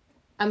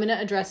 I'm going to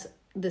address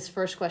this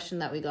first question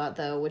that we got,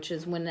 though, which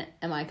is, when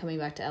am I coming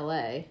back to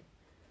LA?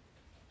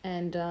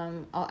 And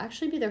I'll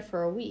actually be there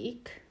for a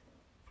week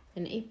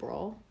in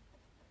April.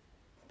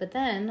 But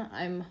then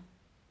I'm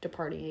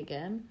departing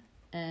again.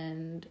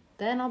 And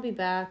then I'll be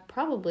back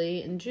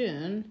probably in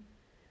June.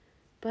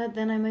 But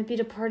then I might be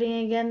departing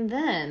again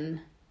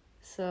then.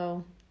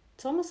 So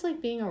it's almost like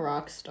being a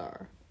rock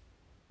star.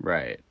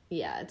 Right.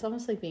 Yeah, it's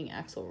almost like being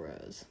Axl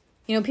Rose.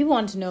 You know, people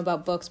want to know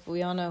about books, but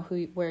we all know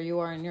where you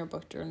are in your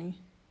book journey.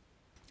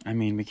 I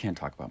mean, we can't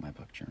talk about my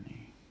book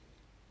journey.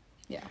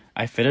 Yeah.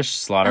 I finished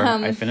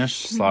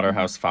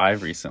Slaughterhouse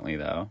 5 recently,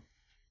 though.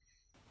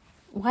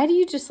 Why do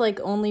you just,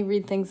 like, only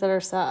read things that are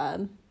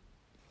sad?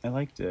 I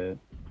liked it.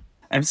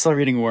 I'm still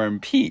reading War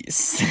and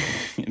Peace.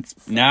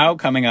 It's now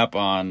coming up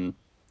on...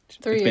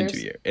 3 years. It's been 2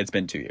 years. It's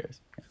been 2 years.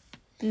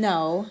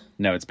 No.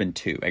 No, it's been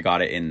 2. I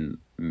got it in,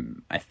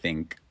 I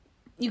think...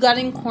 You got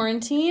it in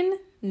quarantine?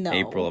 No.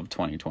 April of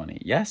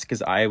 2020. Yes,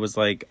 because I was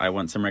like, I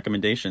want some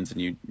recommendations, and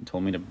you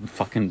told me to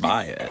fucking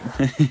buy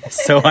it.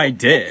 So I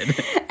did.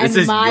 This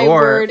is my your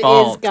word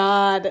fault. is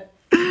God.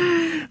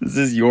 This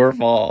is your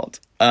fault.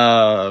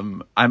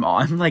 I'm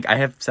like, I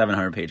have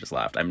 700 pages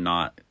left. I'm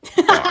not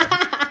far.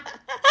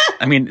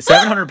 I mean,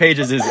 700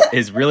 pages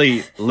is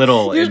really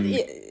little in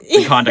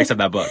the context of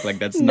that book. Like,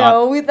 that's not...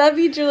 No, that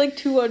means you're like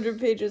 200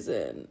 pages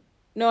in.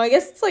 No, I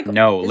guess it's like...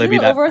 No, Libby,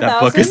 that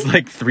book is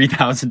like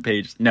 3,000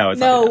 pages. No, it's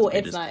not. No,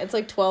 it's not. It's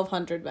like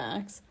 1,200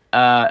 max.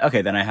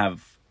 Okay, then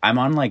I'm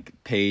on like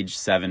page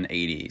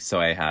 780,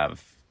 so I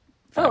have...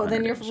 Oh,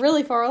 then you're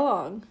really far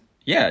along.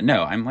 Yeah,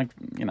 no, I'm like,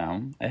 you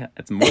know,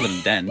 it's more than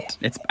a dent.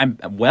 I'm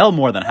well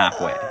more than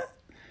halfway.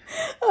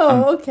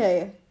 Oh,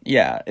 okay.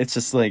 Yeah, it's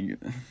just like,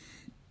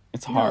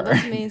 it's hard. No,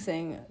 that's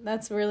amazing.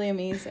 That's really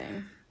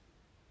amazing.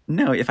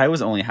 No, if I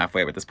was only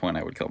halfway at this point,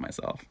 I would kill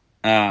myself.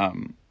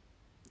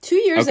 2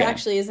 years okay.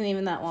 actually isn't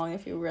even that long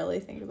if you really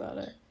think about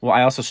it. Well,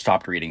 I also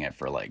stopped reading it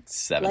for like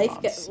 7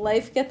 months.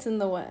 Life gets in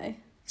the way.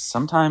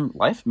 Sometimes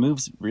life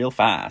moves real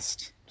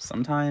fast.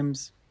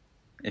 Sometimes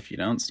if you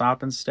don't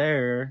stop and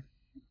stare,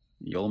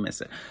 you'll miss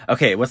it.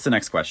 Okay, what's the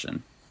next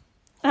question?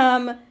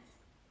 Someone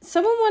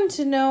wanted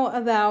to know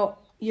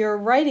about your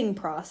writing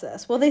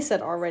process. Well, they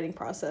said our writing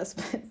process,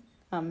 but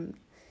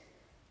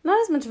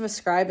not as much of a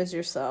scribe as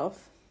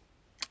yourself.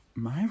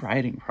 My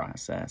writing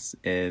process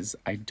is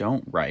I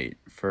don't write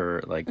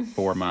for like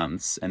 4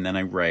 months, and then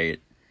I write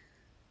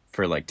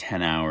for like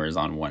 10 hours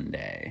on one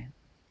day.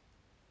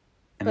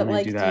 And but then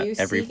like, I do that do you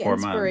every seek 4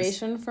 months.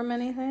 inspiration from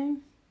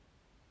anything?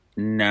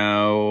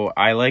 No,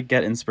 I like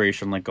get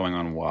inspiration like going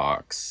on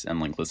walks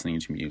and like listening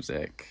to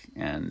music,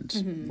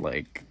 and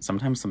like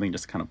sometimes something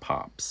just kind of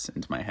pops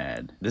into my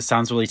head. This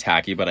sounds really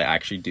tacky, but I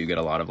actually do get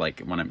a lot of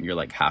like when you're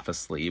like half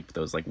asleep,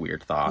 those like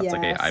weird thoughts. Yes.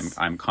 Like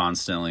I'm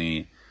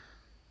constantly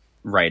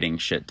writing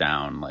shit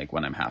down like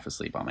when I'm half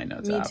asleep on my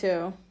notes app. Me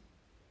too.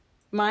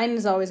 Mine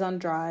is always on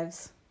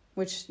drives,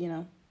 which, you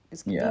know,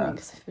 is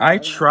convenient. Yeah. I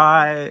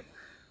try.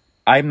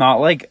 I'm not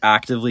like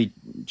actively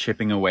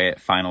chipping away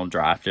at final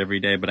draft every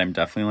day, but I'm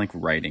definitely like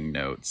writing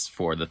notes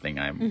for the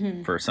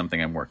thing for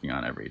something I'm working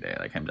on every day.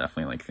 Like I'm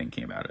definitely like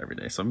thinking about it every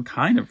day. So I'm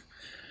kind of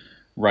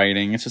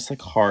writing. It's just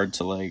like hard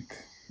to like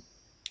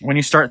when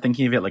you start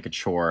thinking of it like a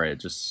chore,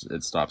 it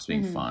stops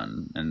being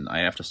fun, and I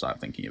have to stop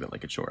thinking of it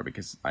like a chore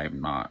because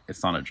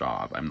it's not a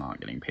job. I'm not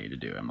getting paid to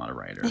do it. I'm not a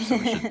writer, so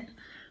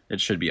it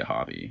should be a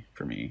hobby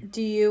for me.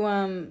 Do you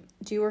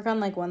work on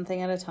like one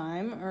thing at a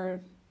time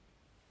or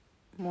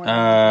more than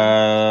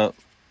one thing?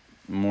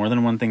 More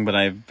than one thing, but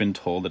I've been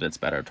told that it's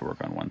better to work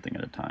on one thing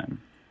at a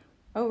time.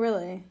 Oh,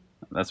 really?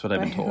 That's what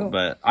I've been told,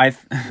 but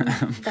I've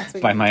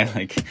by my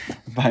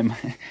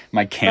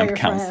camp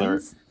counselor.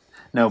 Friends?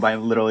 No, by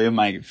literally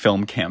my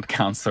film camp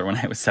counselor when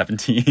I was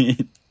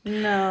 17.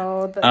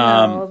 No,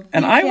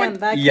 and I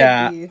went.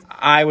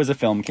 I was a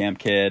film camp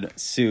kid.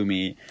 Sue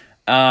me.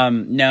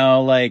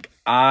 No, like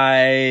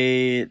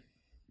I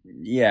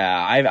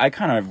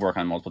kind of work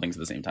on multiple things at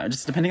the same time,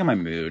 just depending on my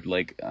mood.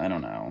 Like I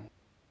don't know.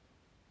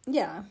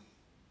 Yeah.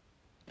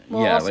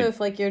 Well, yeah, also like, if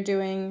like you're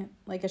doing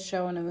like a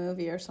show and a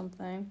movie or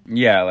something.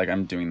 Yeah, like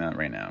I'm doing that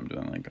right now. I'm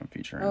doing like a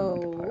feature. Oh.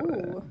 And, like, a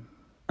pilot.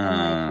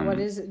 And, like, what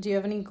is? Do you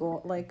have any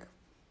goal? Like.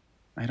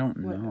 I don't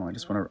know. I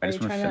just want to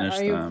finish them.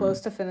 Are you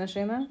close to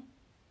finishing them?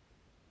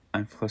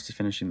 I'm close to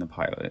finishing the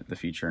pilot, the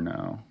feature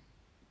now.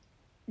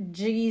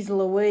 Jeez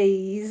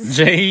Louise.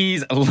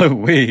 Jeez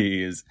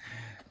Louise.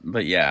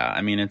 But yeah,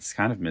 I mean, it's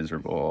kind of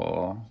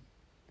miserable.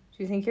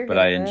 Do you think you're good But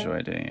I at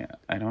enjoy doing it.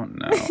 I don't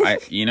know.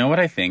 You know what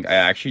I think? I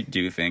actually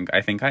do think.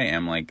 I think I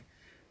am like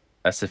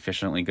a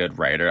sufficiently good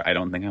writer. I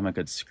don't think I'm a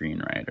good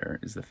screenwriter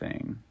is the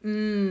thing.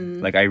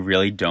 Like I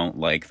really don't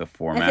like the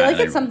format. I feel like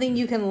it's something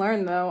you can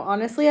learn though.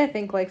 Honestly, I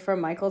think like from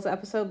Michael's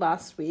episode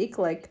last week,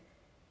 like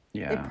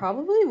it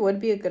probably would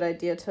be a good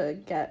idea to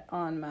get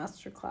on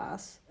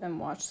Masterclass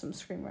and watch some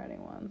screenwriting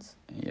ones.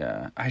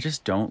 Yeah. I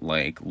just don't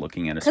like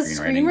looking at a screenwriting page. Because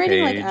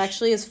screenwriting like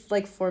actually is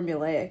like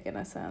formulaic in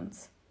a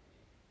sense.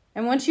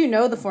 And once you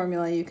know the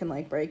formula, you can,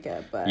 like, break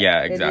it. But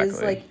yeah, exactly. It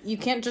is, like, you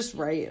can't just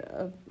write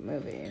a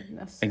movie,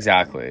 necessarily.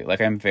 Exactly. Like,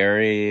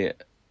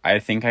 I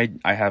think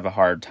I have a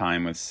hard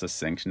time with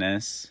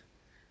succinctness.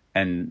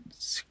 And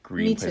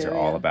screenplays are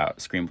all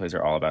about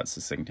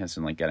succinctness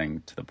and, like,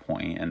 getting to the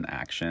point and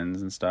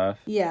actions and stuff.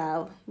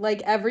 Yeah.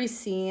 Like, every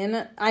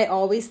scene, I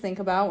always think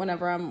about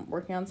whenever I'm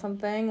working on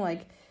something,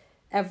 like,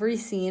 every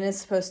scene is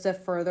supposed to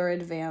further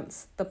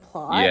advance the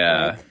plot.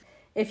 Yeah. Like,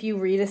 if you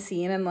read a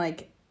scene and,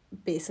 like,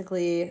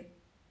 basically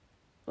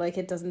like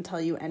it doesn't tell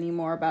you any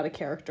more about a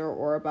character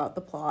or about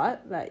the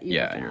plot that you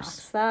have to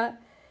ask that,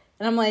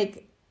 and I'm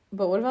like,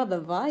 but what about the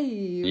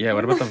vibe?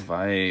 What about the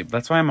vibe?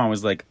 That's why I'm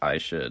always like, I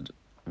should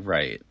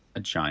write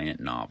a giant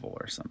novel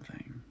or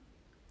something,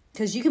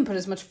 because you can put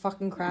as much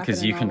fucking crap in a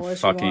novel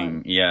as you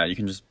want. You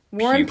can just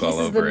War and puke all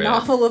Peace is over the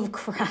novel of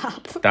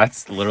crap.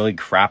 That's literally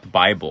crap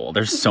Bible.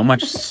 There's so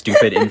much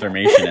stupid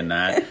information in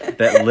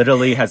that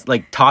literally has,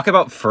 like, talk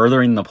about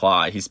furthering the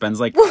plot. He spends,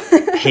 like,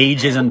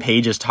 pages and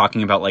pages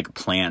talking about, like,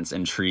 plants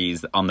and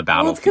trees on the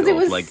battlefield. Well, it's because it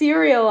was like,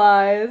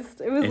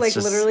 serialized. It was, like,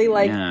 just, literally,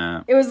 like,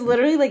 it was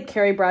literally, like,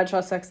 Carrie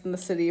Bradshaw Sex in the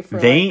City for,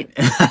 like,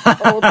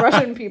 old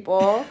Russian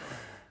people.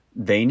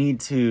 They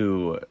need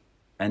to...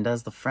 And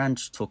as the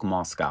French took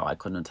Moscow, I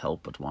couldn't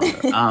help but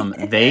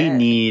wonder. They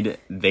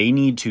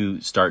need to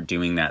start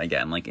doing that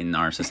again, like in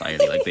our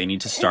society. Like they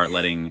need to start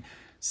letting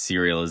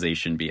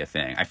serialization be a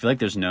thing. I feel like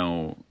there's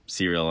no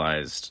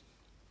serialized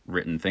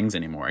written things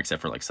anymore,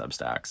 except for like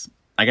Substacks.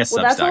 I guess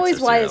Substacks that's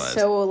always are why it's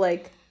so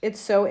like it's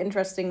so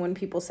interesting when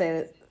people say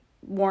that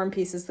War and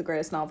Peace is the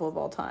greatest novel of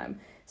all time.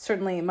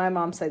 Certainly, my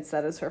mom cites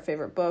that as her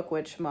favorite book.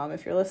 Which, Mom,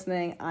 if you're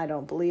listening, I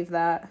don't believe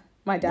that.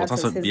 My dad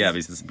says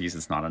his... because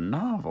it's not a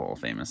novel,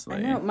 famously.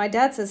 I know. My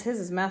dad says his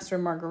is Master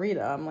and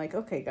Margarita. I'm like,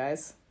 okay,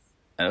 guys.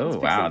 Oh,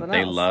 wow.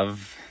 They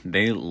love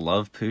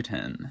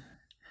Putin.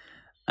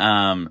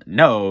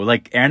 No,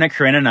 like, Anna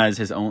Karenina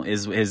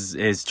is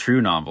his true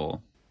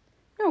novel.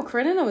 No,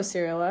 Karenina was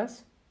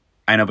serialized.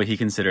 I know, but he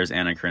considers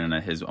Anna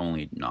Karenina his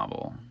only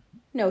novel.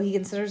 No, he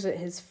considers it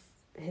his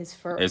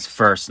first. His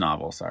first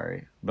novel,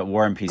 sorry. But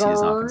War and Peace he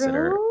does not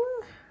consider.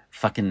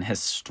 Fucking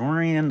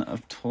historian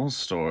of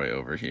Tolstoy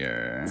over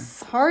here.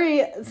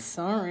 Sorry.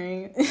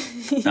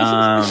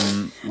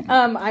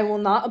 I will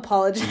not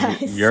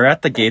apologize. You're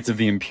at the gates of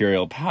the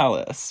Imperial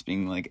Palace,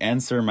 being like,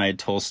 answer my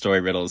Tolstoy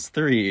riddles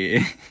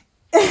 3.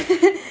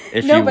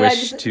 If you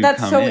wish to that's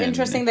come so in.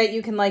 Interesting that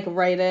you can like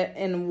write it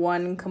in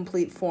one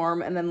complete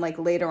form, and then like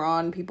later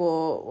on,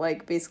 people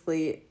like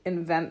basically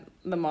invent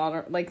the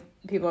modern. Like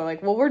people are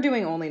like, well, we're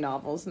doing only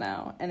novels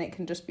now, and it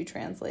can just be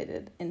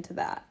translated into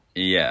that.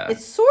 Yeah.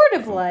 It's sort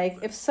of like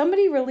if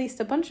somebody released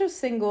a bunch of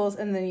singles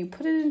and then you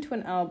put it into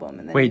an album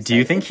and then wait, do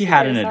you think he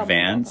had an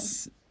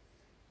advance?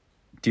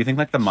 Do you think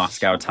like the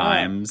Moscow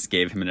Times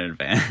gave him an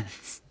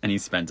advance and he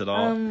spent it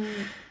all?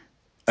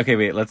 Okay,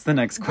 wait, let's the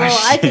next question.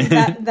 Well, I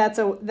think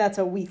that's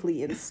a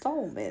weekly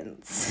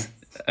installment.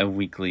 A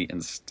weekly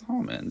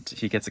installment.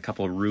 He gets a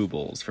couple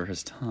rubles for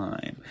his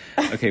time.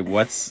 Okay,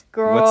 what's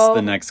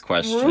the next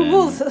question?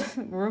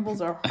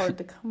 Rubles are hard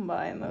to come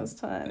by in those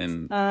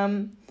times.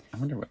 I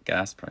wonder what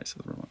gas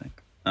prices were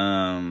like.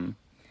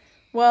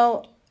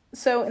 Well,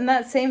 so in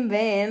that same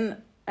vein,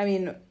 I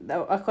mean,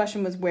 a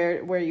question was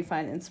where you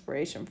find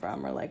inspiration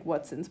from, or like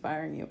what's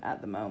inspiring you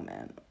at the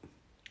moment.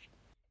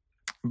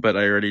 But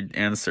I already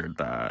answered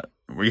that.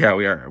 Yeah,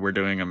 we are. We're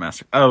doing a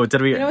master. Oh,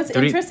 did we? You know what's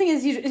interesting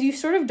is you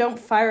sort of don't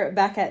fire it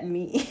back at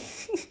me.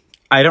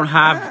 I don't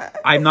have.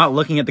 I'm not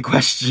looking at the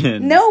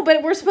question. No,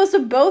 but we're supposed to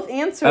both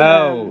answer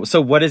them.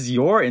 So what is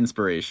your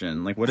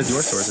inspiration? Like, what is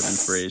your source of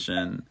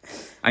inspiration?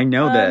 I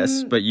know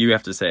this, but you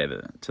have to say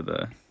to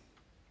the.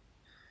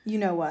 You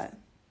know what?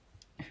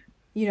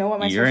 You know what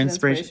my your source of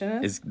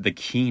inspiration is the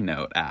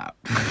Keynote app.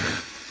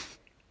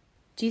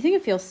 Do you think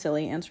it feels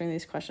silly answering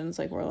these questions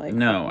like we're like...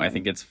 No, I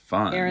think it's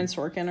fun. Aaron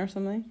Sorkin or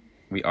something?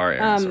 We are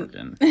Aaron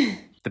Sorkin.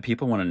 The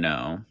people want to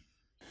know.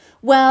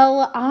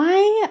 Well,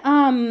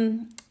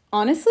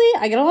 honestly,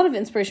 I get a lot of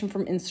inspiration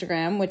from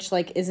Instagram, which,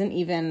 like, isn't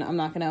even... I'm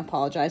not going to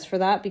apologize for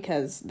that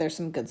because there's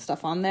some good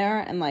stuff on there.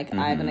 And, like,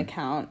 I have an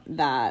account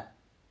that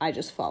I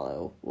just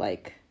follow.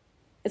 Like,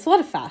 it's a lot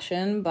of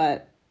fashion,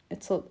 but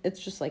it's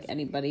just, like,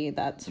 anybody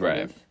that's sort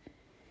of...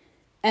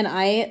 And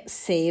I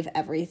save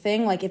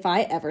everything. Like, if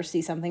I ever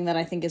see something that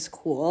I think is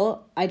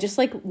cool, I just,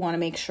 like, want to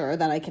make sure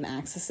that I can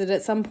access it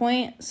at some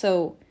point.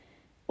 So,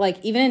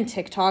 like, even in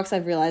TikToks,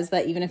 I've realized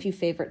that even if you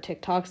favorite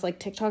TikToks, like,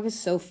 TikTok is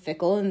so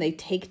fickle and they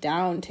take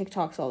down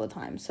TikToks all the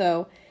time.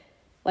 So,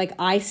 like,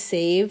 I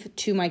save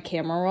to my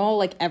camera roll,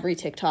 like, every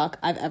TikTok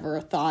I've ever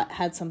thought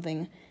had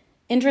something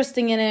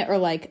interesting in it or,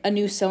 like, a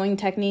new sewing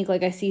technique.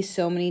 Like, I see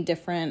so many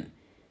different,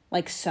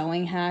 like,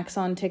 sewing hacks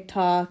on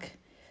TikTok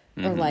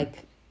or,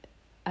 like...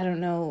 I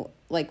don't know,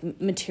 like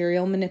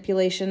material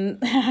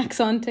manipulation hacks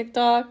on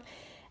TikTok.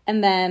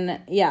 And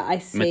then, yeah, I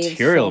save...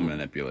 Material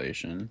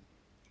manipulation?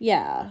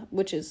 Yeah,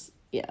 which is,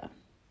 yeah.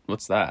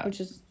 What's that?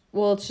 Which is,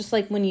 well, it's just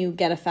like when you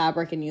get a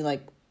fabric and you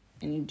like,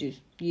 and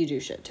you do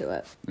shit to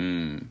it.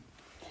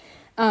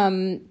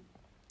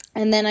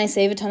 And then I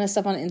save a ton of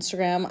stuff on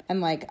Instagram and,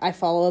 like, I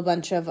follow a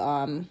bunch of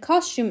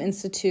Costume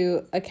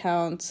Institute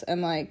accounts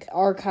and, like,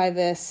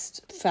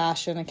 archivist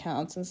fashion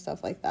accounts and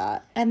stuff like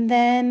that. And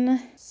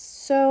then,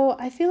 so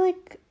I feel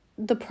like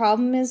the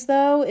problem is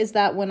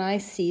that when I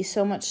see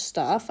so much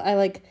stuff, I,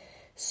 like,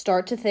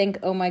 start to think,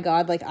 oh my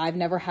God, like, I've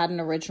never had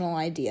an original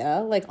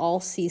idea. Like, I'll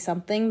see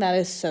something that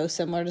is so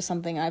similar to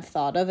something I've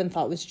thought of and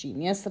thought was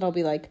genius that I'll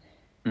be like,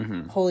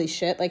 holy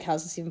shit, like,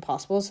 how's this even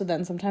possible? So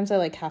then sometimes I,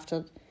 like, have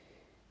to...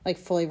 like,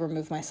 fully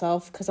remove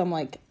myself, because I'm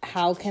like,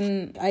 how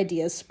can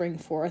ideas spring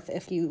forth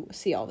if you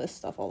see all this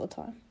stuff all the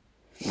time?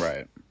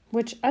 Right.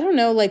 Which, I don't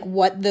know, like,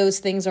 what those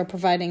things are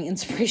providing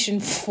inspiration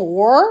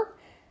for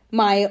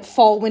my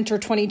fall-winter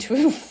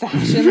 22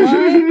 fashion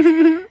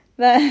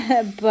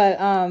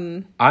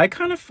line. I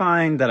kind of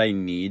find that I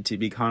need to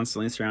be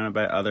constantly surrounded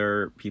by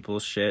other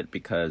people's shit,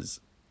 because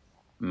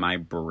my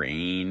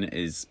brain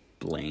is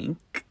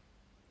blank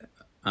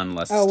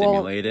unless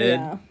stimulated.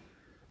 Well, yeah.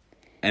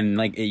 And,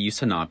 like, it used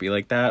to not be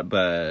like that,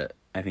 but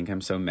I think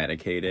I'm so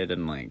medicated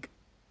and, like,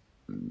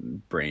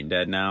 brain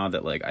dead now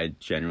that, like, I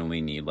genuinely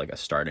need, like, a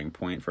starting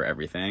point for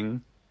everything.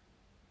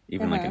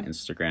 Even, like, an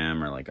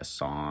Instagram or, like, a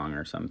song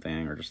or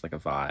something, or just, like, a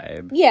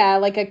vibe. Yeah,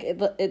 like,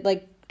 it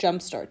like,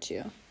 jumpstarts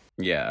you.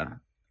 Yeah.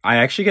 I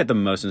actually get the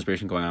most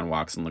inspiration going on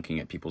walks and looking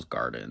at people's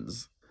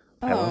gardens.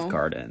 I love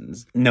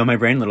gardens. No, my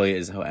brain literally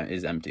is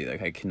empty.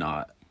 Like,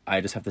 I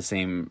just have the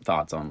same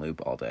thoughts on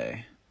loop all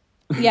day.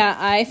 Yeah,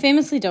 I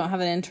famously don't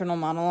have an internal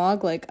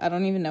monologue. Like, I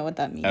don't even know what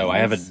that means. Oh, I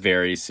have a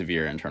very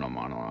severe internal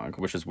monologue,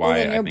 which is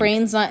why your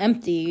brain's not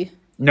empty.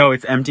 No,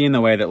 it's empty in the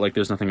way that, like,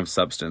 there's nothing of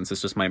substance.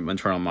 It's just my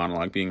internal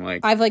monologue being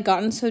like... I've, like,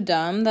 gotten so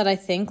dumb that I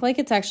think, like,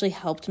 it's actually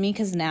helped me,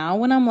 because now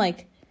when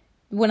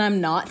I'm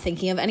not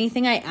thinking of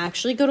anything, I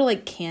actually go to,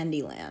 like,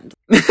 Candyland.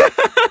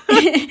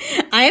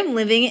 I am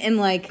living in,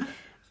 like...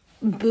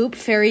 Boop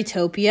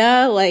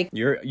Fairytopia, like...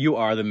 You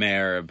are the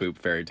mayor of Boop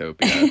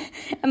Fairytopia.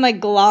 And, like,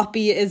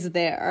 Gloppy is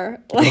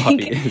there. Like,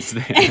 Gloppy is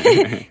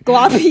there.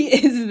 Gloppy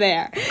is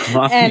there.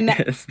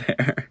 Gloppy is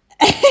there.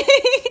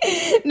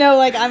 No,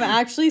 like, I'm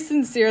actually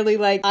sincerely,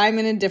 like, I'm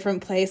in a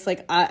different place.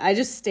 Like, I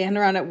just stand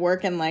around at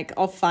work and, like,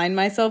 I'll find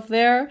myself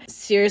there.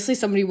 Seriously,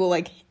 somebody will,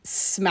 like,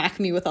 smack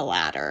me with a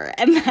ladder.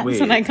 And that's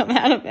when I come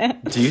out of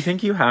it. Do you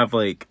think you have,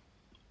 like,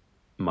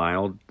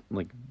 mild,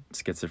 like...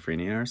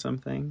 schizophrenia or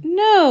something?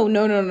 No. Like,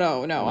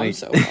 I'm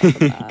so far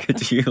from that.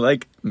 Could you,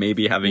 like,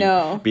 maybe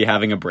be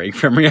having a break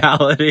from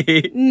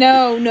reality?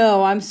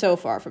 No, I'm so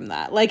far from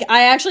that. Like,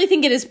 I actually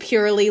think it is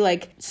purely,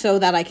 like, so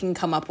that I can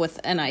come up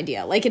with an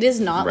idea. Like, it is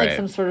not, like,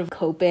 some sort of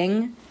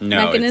coping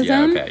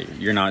mechanism. Okay.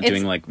 You're not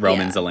doing, like,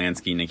 Roman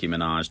Zelensky, Nicki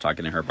Minaj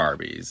talking to her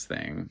Barbies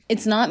thing.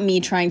 It's not me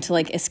trying to,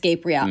 like,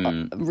 escape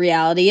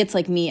reality. It's,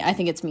 like, I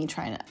think it's me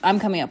trying to... I'm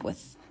coming up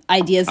with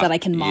ideas that I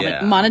can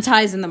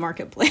monetize in the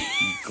marketplace.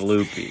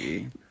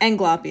 Gloopy. And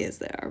Gloppy is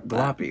there.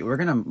 Gloppy. We're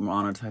going to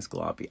monetize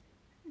Gloppy.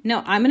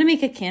 No, I'm going to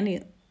make a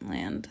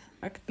Candyland.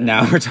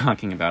 Now we're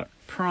talking about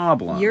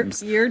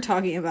problems. You're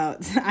talking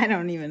about... I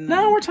don't even know.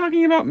 No, we're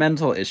talking about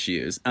mental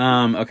issues.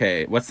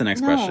 Okay, what's the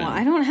next question? No,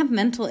 I don't have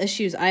mental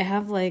issues. I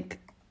have, like...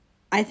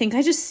 I think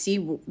I just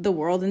see the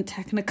world in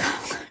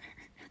Technicolor.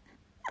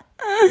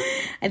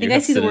 I think I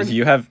see the world...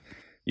 You have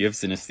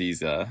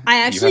synesthesia. I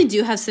actually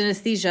do have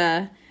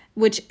synesthesia,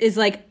 which is,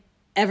 like,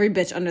 every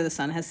bitch under the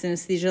sun has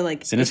synesthesia.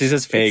 Like Synesthesia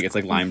is fake. It's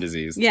like Lyme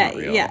disease. It's not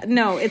real. Yeah.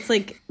 No, it's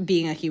like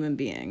being a human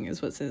being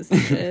is what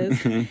synesthesia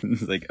is.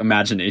 It's like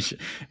imagination.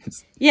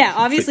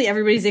 Obviously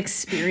everybody's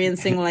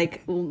experiencing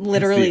like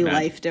literally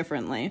life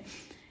differently.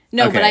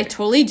 No, Okay. but I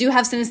totally do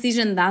have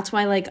synesthesia, and that's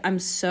why like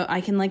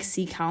I can like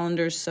see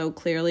calendars so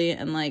clearly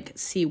and like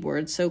see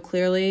words so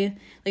clearly.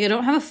 Like I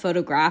don't have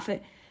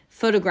a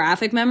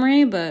photographic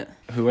memory, but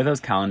Who are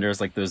those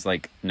calendars? Like those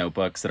like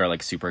notebooks that are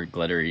like super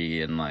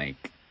glittery and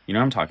like, you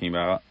know what I'm talking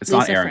about? It's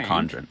not Lisa Erin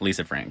Frank. Condren.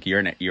 Lisa Frank.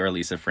 You're a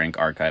Lisa Frank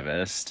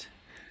archivist.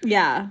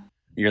 yeah.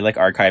 You're like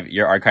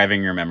you're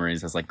archiving your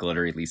memories as like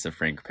glittery Lisa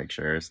Frank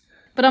pictures.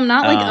 But I'm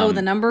not like,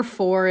 the number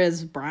 4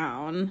 is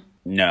brown.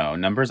 No,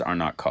 numbers are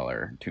not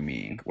color to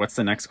me. What's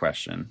the next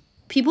question?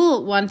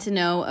 People want to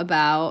know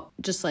about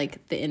just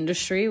like the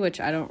industry, which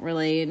I don't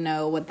really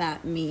know what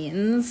that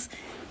means,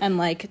 and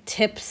like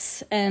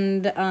tips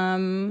and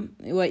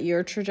what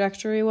your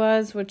trajectory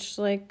was, which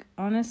like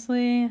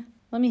honestly,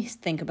 let me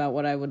think about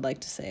what I would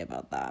like to say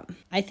about that.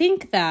 I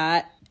think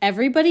that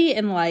everybody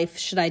in life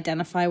should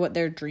identify what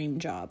their dream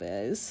job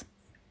is.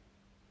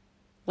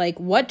 Like,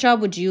 what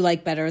job would you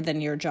like better than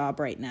your job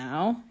right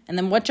now? And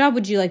then what job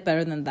would you like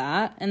better than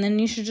that? And then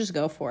you should just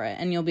go for it,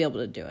 and you'll be able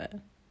to do it.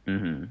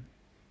 Mm-hmm.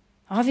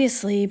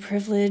 Obviously,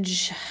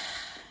 privilege,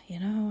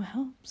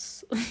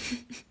 helps.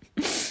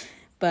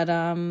 But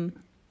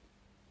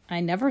I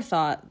never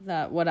thought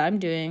that what I'm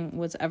doing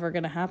was ever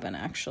going to happen,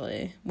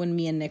 actually. When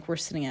me and Nick were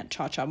sitting at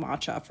Cha Cha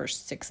Matcha for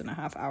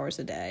 6.5 hours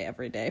a day,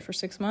 every day for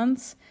 6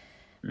 months.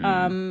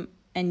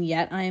 And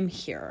yet I am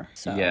here.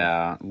 So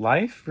Yeah,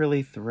 life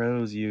really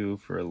throws you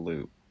for a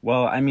loop.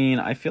 Well, I mean,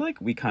 I feel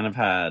like we kind of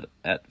had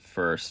at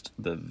first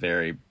the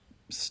very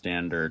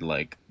standard,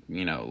 like,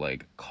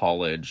 like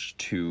college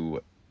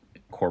to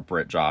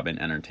corporate job in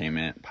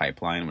entertainment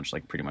pipeline, which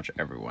like pretty much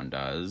everyone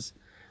does.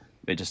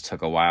 It just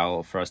took a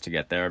while for us to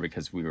get there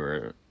because we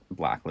were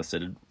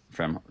blacklisted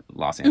from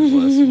Los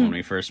Angeles when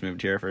we first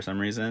moved here for some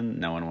reason.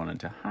 No one wanted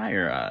to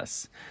hire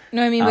us.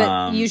 No, I mean,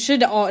 but you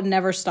should all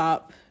never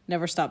stop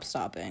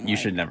stopping. You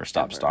should never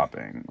stop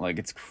stopping. Like,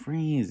 it's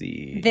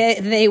crazy.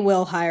 They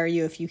will hire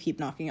you if you keep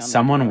knocking on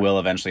Someone will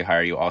eventually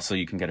hire you. Also,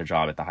 you can get a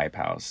job at the Hype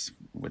House,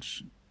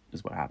 which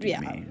is what happened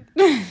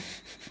to me.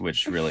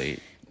 Which really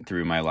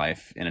threw my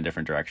life in a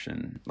different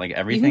direction. Like,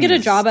 everything. You can get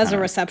a job as a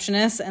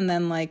receptionist and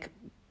then, like.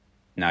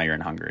 Now you're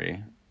in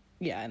Hungary.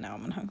 Yeah, now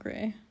I'm in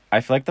Hungary.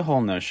 I feel like the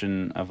whole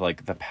notion of,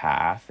 like, the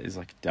path is,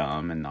 like,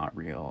 dumb and not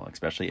real,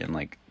 especially in,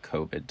 like,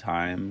 COVID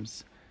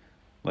times.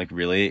 Like,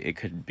 really, it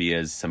could be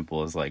as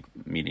simple as, like,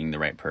 meeting the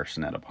right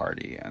person at a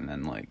party and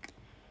then, like,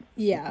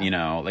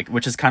 like,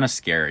 which is kind of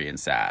scary and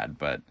sad,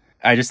 but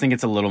I just think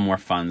it's a little more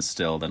fun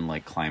still than,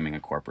 like, climbing a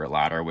corporate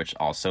ladder, which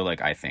also,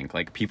 like, I think,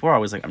 like, people are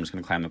always like, I'm just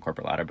going to climb the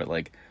corporate ladder, but,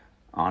 like,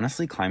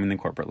 honestly, climbing the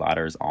corporate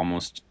ladder is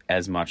almost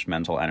as much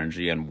mental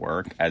energy and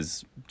work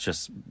as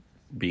just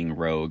being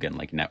rogue and,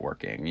 like,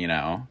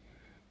 networking,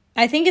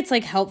 I think it's,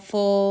 like,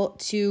 helpful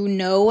to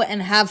know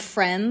and have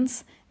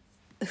friends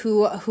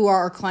who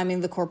are climbing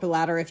the corporate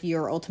ladder if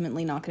you're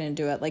ultimately not going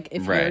to do it. Like,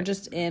 if you're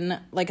just in,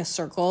 like, a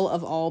circle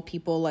of all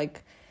people,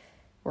 like,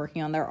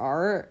 working on their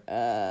art,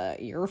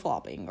 you're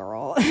flopping,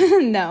 girl.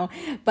 No,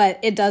 but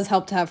it does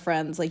help to have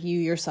friends. Like, you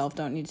yourself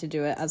don't need to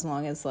do it as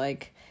long as,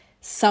 like,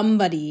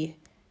 somebody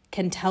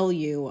can tell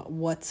you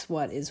what's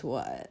what is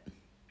what.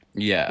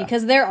 Yeah.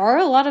 Because there are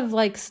a lot of,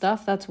 like,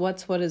 stuff that's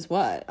what's what is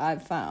what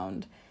I've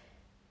found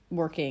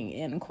working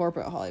in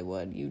corporate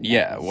Hollywood.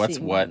 What's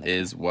what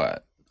is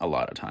what. A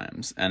lot of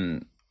times,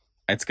 and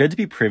it's good to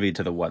be privy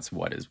to the what's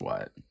what is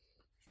what.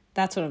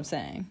 That's what I'm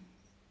saying.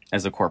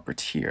 As a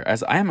corporateer,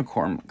 as I am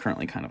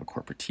currently kind of a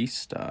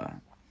corporatista.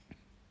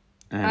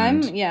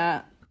 And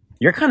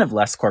you're kind of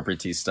less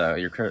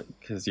corporatista.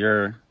 Because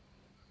you're.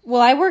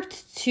 Well, I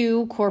worked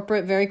 2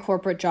 very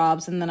corporate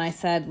jobs, and then I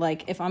said,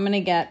 like, if I'm gonna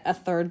get a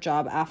third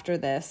job after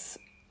this,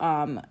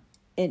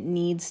 it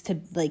needs to,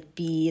 like,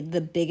 be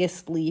the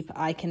biggest leap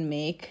I can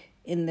make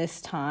in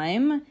this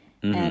time.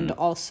 Mm-hmm. And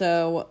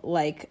also,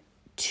 like,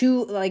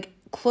 to, like,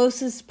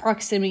 closest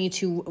proximity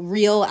to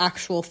real,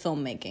 actual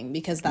filmmaking,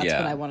 because that's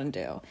what I want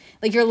to do.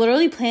 Like, you're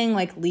literally playing,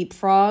 like,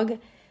 leapfrog,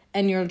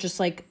 and you're just,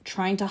 like,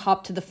 trying to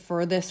hop to the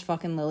furthest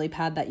fucking lily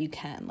pad that you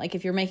can. Like,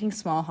 if you're making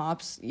small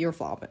hops, you're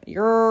flopping.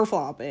 You're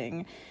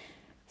flopping.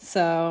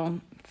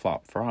 So.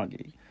 Flop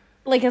froggy.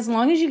 Like, as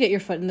long as you get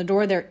your foot in the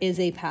door, there is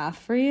a path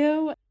for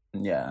you.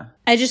 Yeah.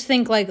 I just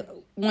think, like,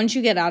 once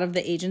you get out of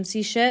the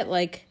agency shit,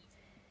 like,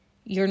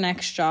 your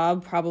next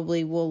job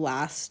probably will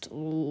last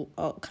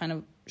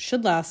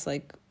should last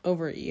like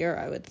over a year,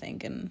 I would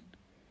think. And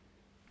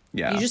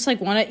you just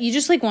want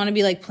to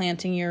be like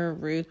planting your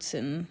roots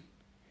in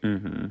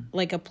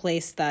like a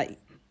place that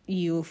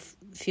you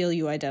feel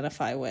you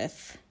identify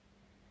with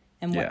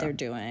and what they're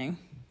doing.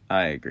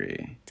 I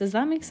agree. Does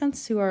that make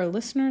sense to our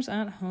listeners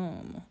at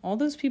home? All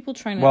those people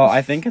trying to. Well,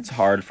 I think it's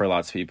hard for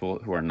lots of people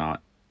who are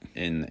not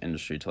in the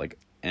industry to like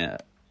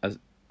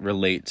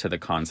relate to the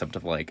concept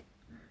of like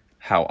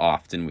how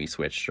often we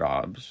switch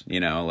jobs,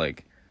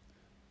 like.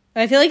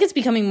 I feel like it's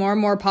becoming more and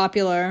more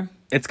popular.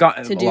 It's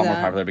gotten to a do lot more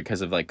that. popular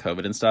because of like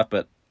COVID and stuff,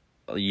 but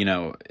you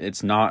know,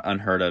 it's not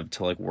unheard of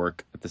to like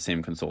work at the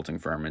same consulting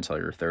firm until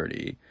you're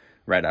 30,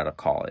 right out of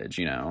college,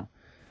 you know.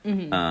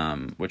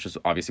 Which is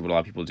obviously what a lot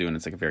of people do, and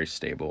it's like a very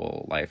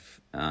stable life,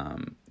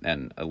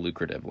 and a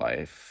lucrative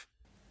life.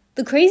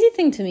 The crazy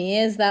thing to me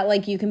is that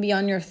like you can be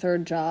on your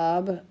third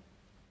job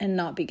and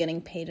not be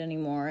getting paid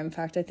anymore. In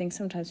fact, I think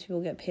sometimes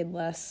people get paid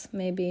less,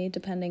 maybe,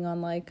 depending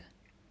on like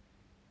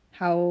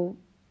how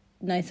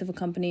nice of a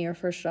company your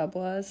first job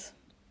was.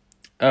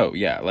 Oh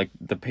yeah, like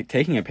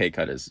taking a pay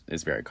cut is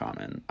very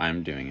common.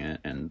 I'm doing it,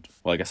 and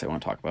well, I guess I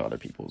won't talk about other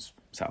people's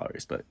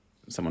salaries, but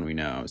someone we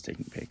know is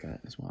taking a pay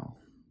cut as well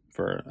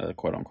for a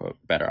quote unquote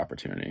better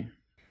opportunity.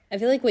 I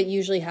feel like what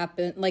usually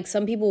happens, like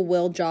some people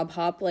will job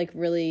hop like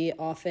really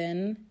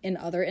often in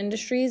other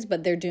industries,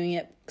 but they're doing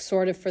it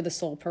sort of for the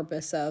sole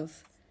purpose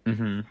of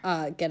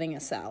getting a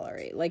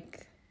salary.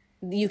 Like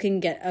you can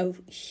get a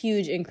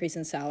huge increase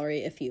in salary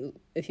if you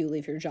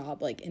leave your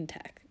job like in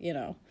tech, you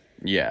know.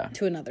 Yeah.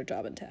 To another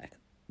job in tech.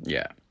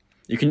 Yeah.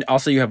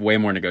 You have way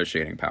more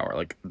negotiating power.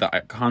 Like the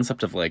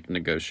concept of like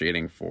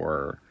negotiating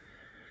for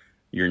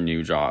your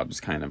new job's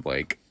kind of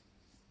like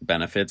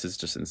benefits is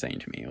just insane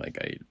to me.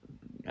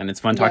 And it's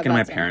fun talking to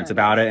my parents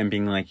about it and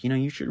being like, you know,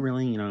 you should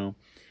really, you know,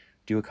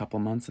 do a couple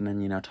months and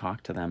then, you know,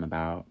 talk to them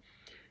about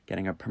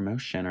getting a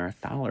promotion or a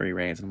salary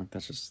raise. And I'm like,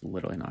 that's just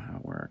literally not how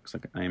it works.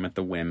 Like I am at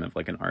the whim of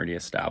like an already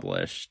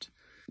established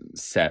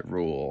set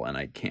rule, and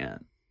I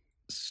can't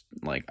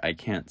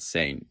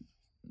say,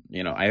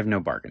 you know, I have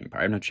no bargaining power.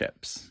 I have no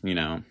chips, you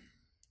know.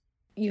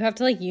 You have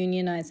to like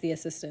unionize the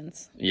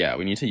assistants. Yeah,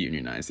 we need to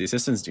unionize. The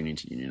assistants do need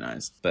to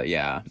unionize. But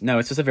yeah, no,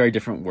 it's just a very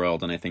different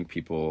world, and I think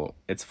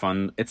it's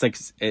fun. It's like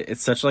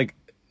it's such like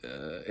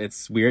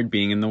it's weird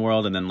being in the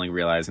world and then like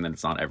realizing that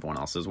it's not everyone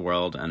else's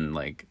world, and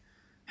like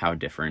how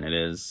different it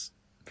is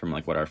from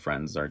like what our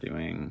friends are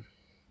doing.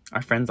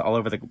 Our friends all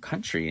over the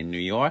country, in New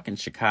York and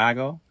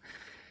Chicago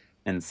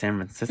and San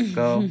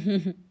Francisco.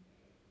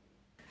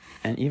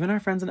 And even our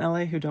friends in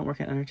LA who don't work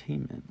in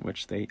entertainment,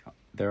 which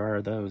there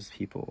are those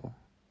people.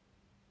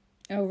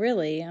 Oh,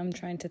 really? I'm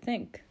trying to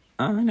think.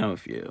 I know a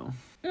few.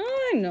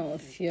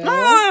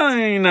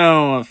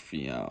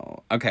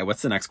 Okay,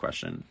 what's the next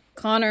question?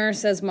 Connor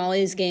says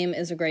Molly's Game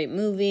is a great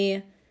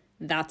movie.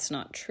 That's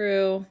not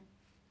true.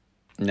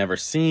 Never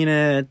seen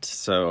it,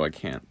 so I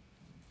can't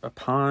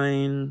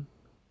opine.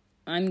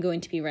 I'm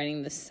going to be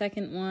writing the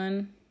second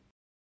one.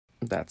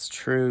 That's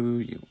true,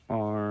 you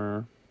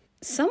are.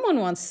 Someone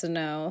wants to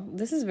know,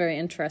 this is very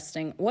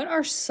interesting, what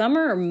our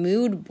summer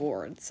mood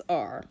boards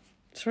are.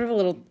 Sort of a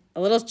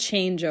little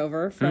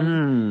changeover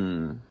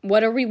from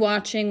what are we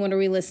watching, what are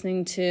we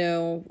listening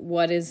to,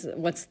 what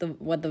the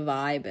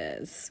vibe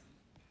is.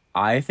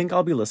 I think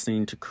I'll be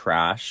listening to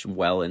Crash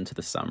well into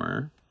the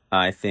summer.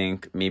 I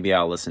think maybe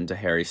I'll listen to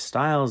Harry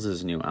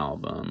Styles' new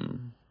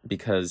album,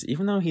 because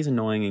even though he's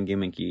annoying and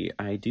gimmicky,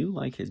 I do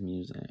like his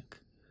music.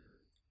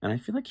 And I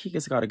feel like he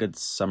has got a good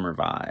summer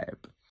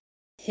vibe.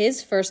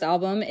 His first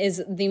album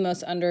is the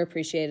most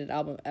underappreciated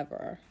album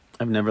ever.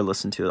 I've never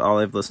listened to it. All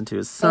I've listened to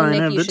is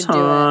Sign of the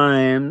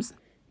Times.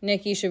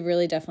 Nick, you should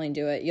really definitely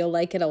do it. You'll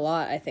like it a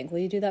lot, I think. Will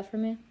you do that for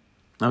me?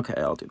 Okay,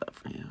 I'll do that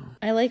for you.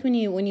 I like when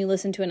you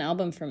listen to an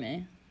album for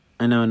me.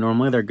 I know,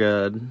 normally they're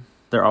good.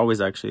 They're always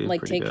actually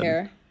like pretty Take good.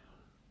 Care.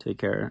 Take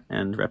Care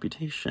and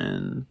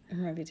Reputation.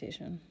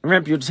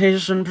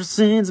 Reputation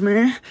precedes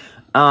me.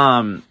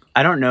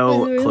 I don't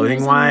know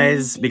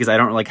clothing-wise because I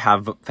don't like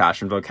have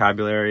fashion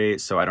vocabulary,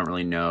 so I don't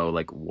really know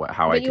like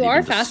how I can even describe. But you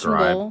are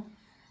fashionable.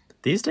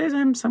 These days,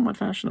 I'm somewhat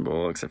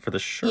fashionable, except for the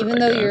shirt. Even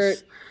though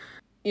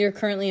you're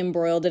currently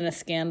embroiled in a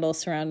scandal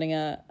surrounding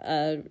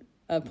a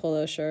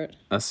polo shirt.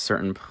 A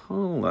certain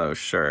polo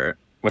shirt,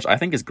 which I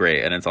think is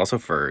great, and it's also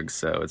Ferg's,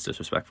 so it's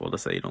disrespectful to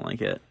say you don't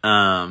like it.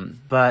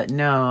 But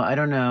no, I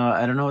don't know.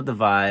 I don't know what the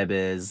vibe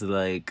is.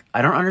 Like,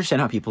 I don't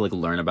understand how people like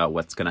learn about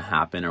what's gonna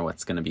happen or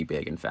what's gonna be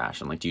big in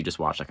fashion. Like, do you just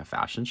watch like a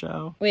fashion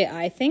show? Wait,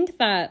 I think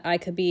that I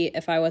could be,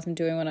 if I wasn't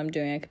doing what I'm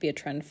doing, I could be a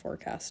trend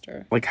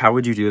forecaster. Like, how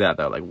would you do that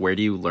though? Like, where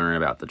do you learn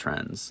about the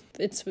trends?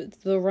 It's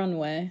the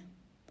runway.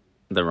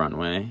 The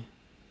runway.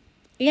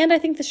 And I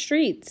think the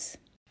streets.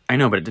 I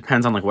know, but it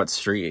depends on like what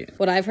street.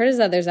 What I've heard is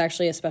that there's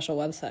actually a special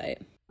website.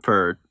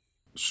 For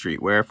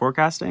streetwear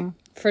forecasting?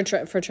 For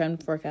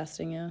trend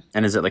forecasting, yeah.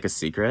 And is it like a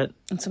secret?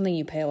 It's something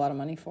you pay a lot of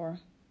money for.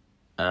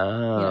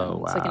 Oh,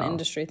 wow. It's like an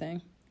industry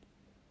thing.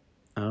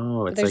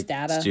 Oh, it's like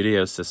data.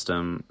 Studio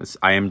System. It's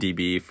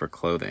IMDb for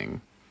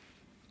clothing.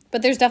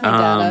 But there's definitely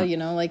data, you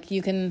know, like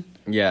you can...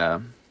 Yeah.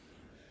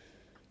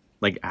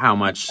 Like how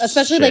much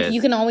especially like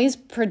you can always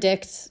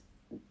predict...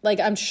 Like,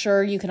 I'm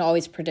sure you can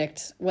always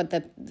predict what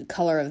the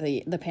color of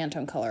the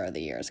Pantone color of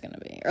the year is going to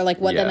be. Or, like,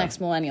 what the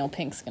next millennial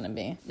pink's going to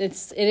be.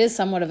 It is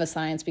somewhat of a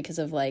science because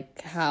of,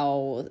 like,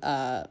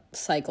 how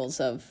cycles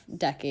of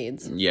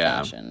decades of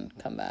fashion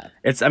come back.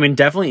 It's, I mean,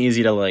 definitely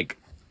easy to, like,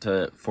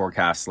 to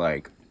forecast,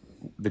 like,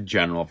 the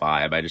general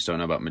vibe. I just don't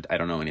know I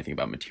don't know anything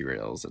about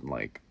materials and,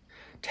 like,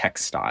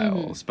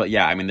 textiles. But,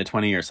 yeah, I mean, the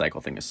 20-year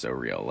cycle thing is so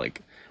real.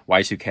 Like,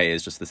 Y2K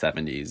is just the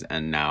 70s,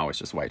 and now it's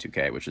just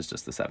Y2K, which is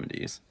just the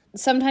 70s.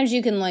 Sometimes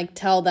you can, like,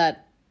 tell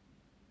that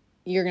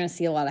you're going to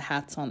see a lot of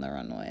hats on the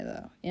runway,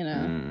 though, you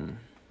know?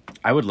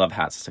 I would love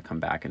hats to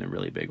come back in a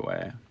really big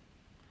way,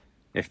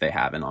 if they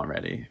haven't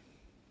already.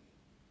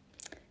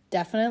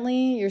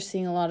 Definitely, you're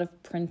seeing a lot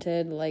of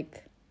printed,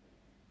 like,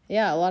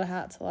 yeah, a lot of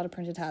hats, a lot of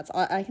printed hats.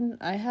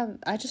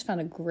 I just found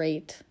a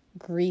great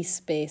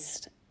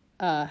Greece-based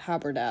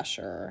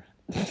haberdasher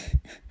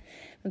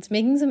that's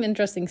making some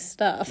interesting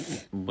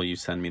stuff. Will you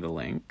send me the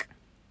link?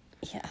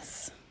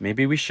 Yes.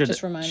 Maybe we should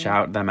Just remind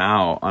shout them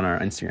out on our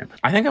Instagram.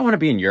 I think I want to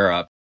be in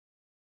Europe.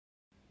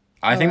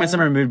 I think my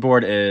summer mood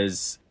board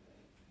is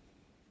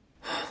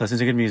listen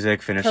to good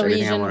music, finish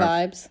everything I Parisian want.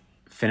 vibes.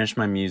 Finish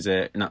my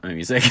music, not my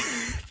music,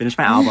 finish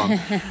my album,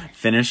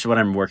 finish what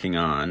I'm working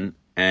on,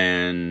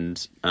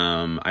 and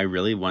I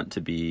really want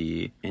to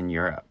be in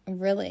Europe.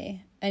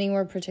 Really?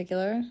 Anywhere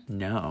particular?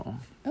 No.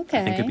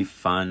 Okay. I think it'd be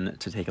fun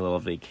to take a little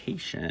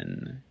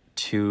vacation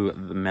to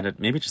the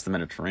maybe just the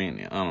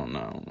Mediterranean. I don't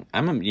know.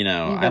 You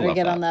I better love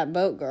get that. on that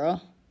boat,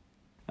 girl.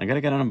 I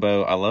gotta get on a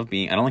boat. I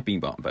don't like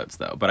being on boats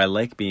though, but I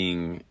like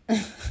being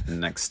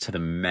next to the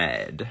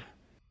Med.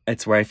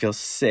 It's where I feel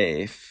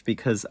safe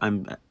because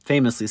I'm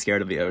famously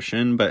scared of the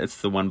ocean, but it's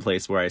the one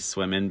place where I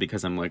swim in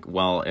because I'm like,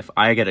 well, if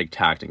I get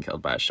attacked and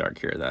killed by a shark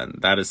here, then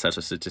that is such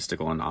a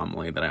statistical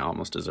anomaly that I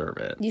almost deserve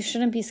it. You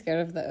shouldn't be scared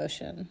of the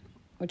ocean,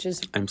 which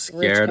is I'm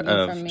scared rude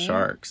coming from of me.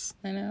 sharks.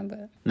 I know,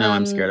 but No,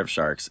 I'm scared of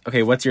sharks.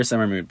 Okay, what's your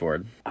summer mood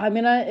board?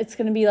 it's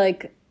gonna be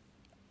like,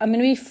 I'm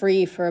gonna be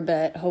free for a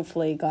bit.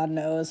 Hopefully, God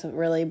knows,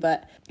 really,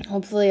 but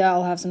hopefully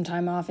I'll have some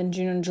time off in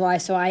June and July.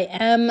 So I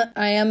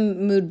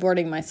am mood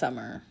boarding my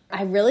summer.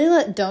 I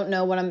really don't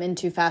know what I'm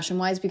into fashion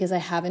wise because I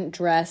haven't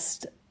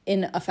dressed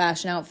in a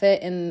fashion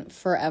outfit in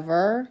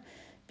forever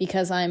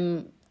because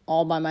I'm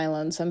all by my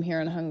lonesome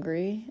here in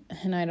Hungary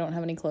and I don't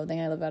have any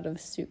clothing. I live out of a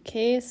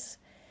suitcase.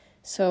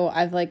 So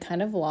I've like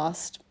kind of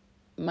lost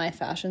my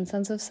fashion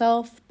sense of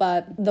self.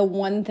 But the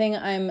one thing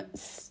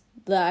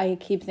that I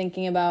keep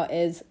thinking about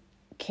is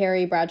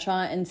Carrie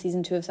Bradshaw in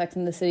season 2 of Sex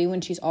and the City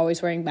when she's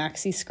always wearing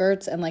maxi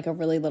skirts and like a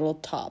really little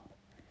top.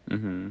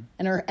 Mm-hmm.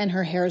 And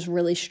her hair is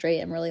really straight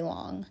and really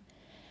long.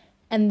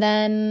 And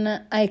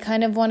then I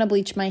kind of want to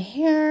bleach my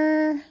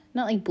hair.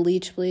 Not like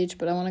bleach,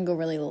 but I want to go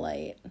really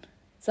light.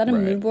 Is that a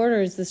mood board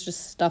or is this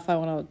just stuff I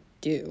want to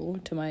do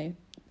to my...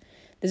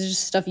 This is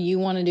just stuff you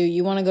want to do.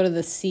 You want to go to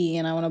the sea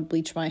and I want to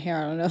bleach my hair.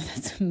 I don't know if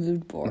that's a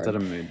mood board. Is that a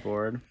mood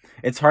board?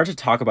 It's hard to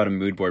talk about a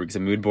mood board because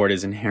a mood board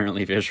is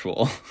inherently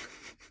visual.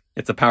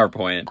 It's a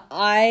PowerPoint.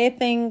 I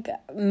think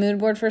mood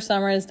board for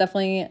summer is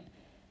definitely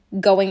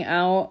going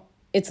out.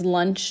 It's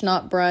lunch,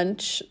 not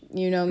brunch.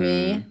 You know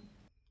me.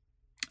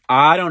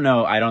 I don't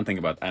know. I don't know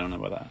about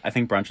that. I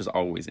think brunch is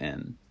always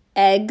in.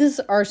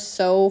 Eggs are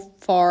so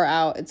far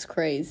out. It's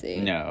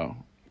crazy. No.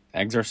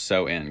 Eggs are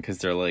so in because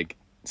they're like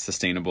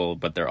sustainable,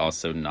 but they're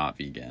also not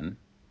vegan.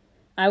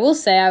 I will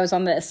say I was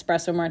on the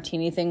espresso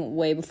martini thing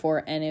way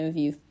before any of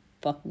you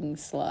fucking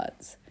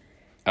sluts.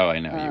 Oh, I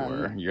know you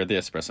were. You're the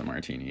espresso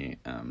martini,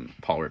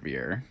 Paul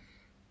Revere.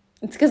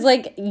 It's because,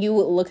 like, you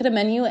look at a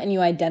menu and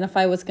you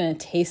identify what's going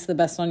to taste the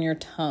best on your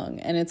tongue.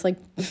 And it's like,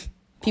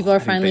 people are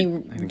finally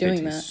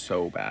doing that.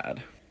 So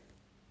bad.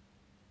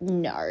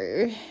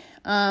 No.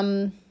 I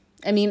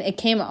mean, it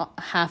came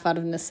half out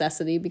of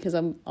necessity because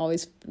I'm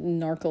always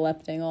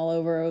narcolepting all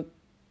over a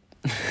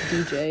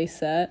DJ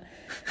set.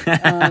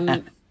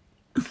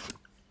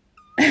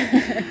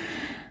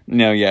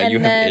 No, yeah, you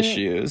have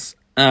issues.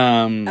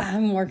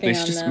 I'm working on them. They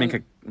should just make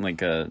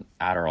a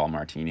Adderall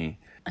martini.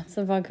 That's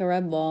a vodka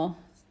Red Bull.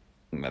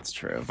 That's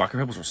true. Vodka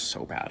Red Bulls are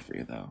so bad for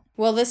you, though.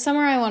 Well, this summer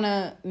I want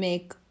to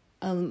make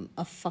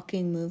a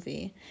fucking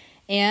movie.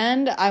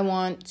 And I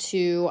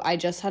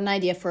just had an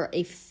idea for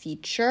a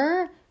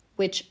feature,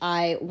 which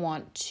I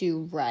want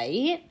to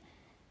write.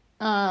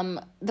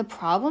 The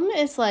problem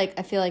is, like,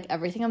 I feel like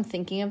everything I'm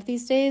thinking of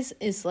these days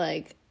is,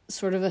 like,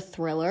 sort of a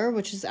thriller,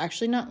 which is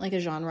actually not, like, a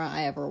genre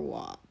I ever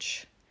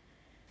watch.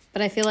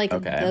 But I feel like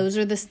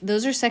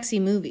those are sexy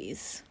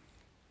movies.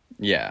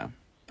 Yeah.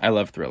 I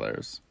love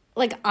thrillers.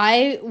 Like,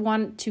 I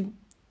want to...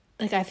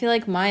 Like, I feel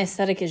like my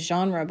aesthetic is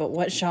genre, but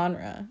what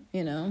genre,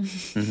 you know?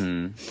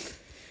 Mm-hmm.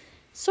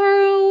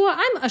 So,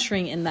 I'm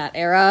ushering in that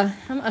era.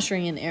 I'm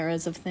ushering in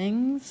eras of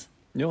things.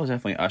 You'll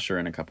definitely usher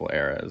in a couple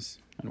eras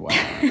and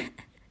whatnot.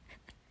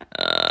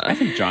 I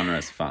think genre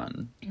is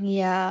fun.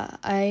 Yeah,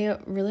 I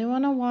really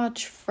want to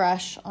watch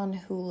Fresh on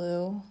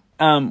Hulu.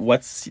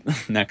 What's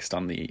next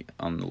on the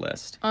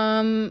list?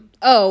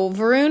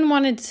 Varun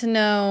wanted to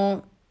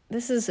know...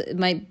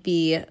 might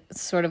be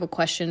sort of a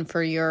question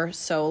for your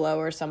solo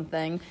or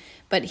something,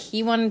 but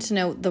he wanted to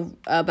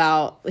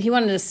know he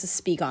wanted us to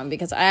speak on,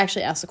 because I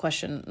actually asked a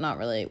question, not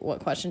really what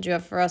questions you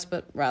have for us,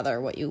 but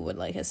rather what you would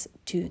like us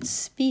to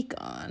speak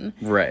on.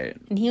 Right.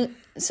 And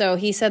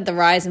he said the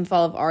rise and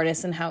fall of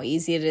artists and how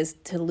easy it is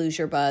to lose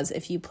your buzz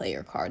if you play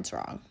your cards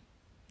wrong.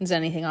 Is there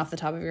anything off the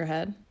top of your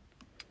head?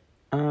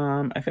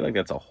 I feel like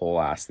that's a whole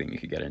ass thing you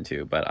could get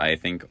into, but I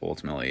think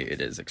ultimately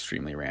it is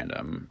extremely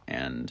random,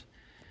 and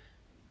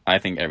I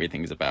think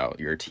everything's about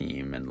your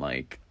team, and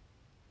like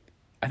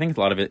I think a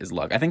lot of it is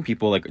luck. I think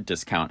people like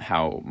discount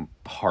how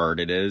hard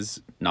it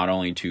is not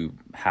only to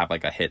have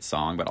like a hit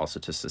song, but also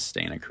to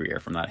sustain a career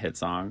from that hit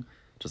song.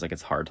 Just like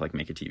it's hard to like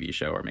make a TV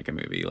show or make a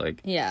movie.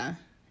 Like Yeah.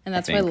 And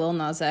that's why Lil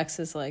Nas X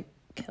is like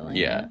killing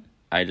it.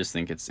 I just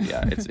think it's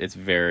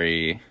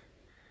very,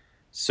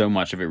 so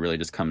much of it really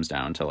just comes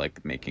down to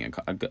like making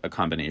a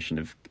combination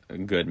of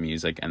good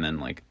music and then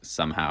like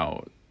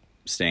somehow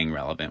staying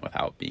relevant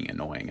without being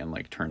annoying and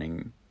like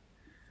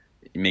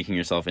making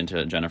yourself into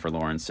a Jennifer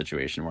Lawrence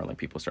situation where like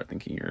people start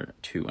thinking you're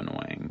too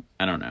annoying.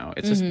 I don't know.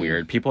 It's just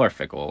weird. People are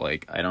fickle.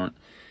 Like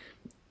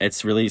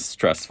it's really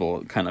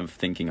stressful kind of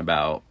thinking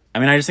about, I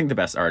mean, I just think the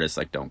best artists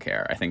like don't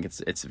care. I think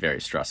it's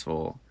very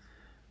stressful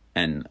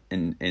and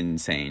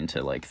insane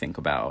to like think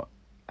about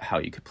how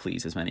you could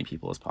please as many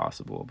people as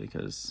possible,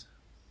 because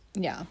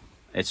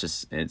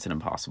it's an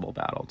impossible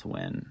battle to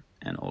win,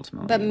 and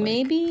ultimately but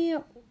maybe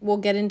we'll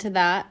get into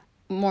that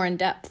more in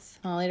depth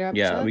on a later episode.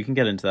 Yeah, we can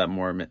get into that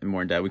more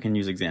in depth. We can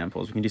use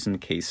examples. We can do some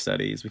case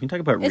studies. We can talk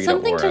about Rita It's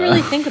something Ora. to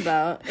really think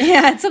about.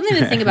 Yeah, it's something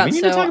to think about. We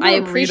need to talk about I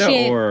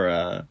appreciate Rita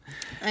Ora.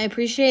 I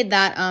appreciate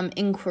that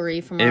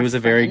inquiry from our It was a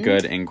very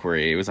friend. good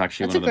inquiry. It was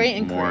actually That's one of a the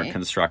great more inquiry.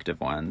 constructive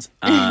ones.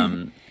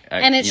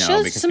 And it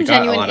shows because some we got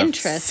genuine a lot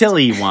interest. Of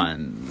silly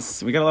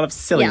ones. We got a lot of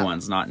silly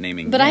ones, not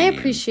naming. But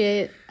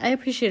names. I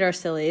appreciate our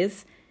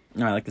sillies.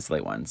 No, I like the silly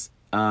ones.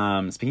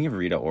 Speaking of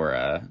Rita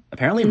Ora,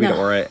 apparently Rita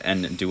Ora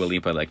and Dua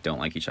Lipa like don't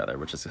like each other,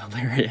 which is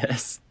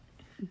hilarious.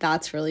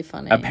 That's really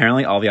funny.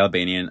 Apparently, all the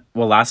Albanian.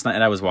 Well, last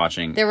night I was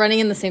watching. They're running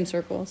in the same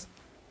circles.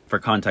 For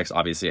context,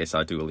 obviously, I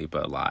saw Dua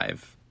Lipa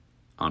live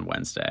on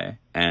Wednesday,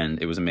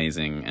 and it was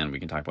amazing. And we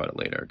can talk about it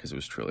later because it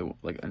was truly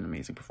like an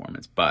amazing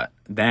performance. But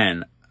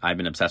then I've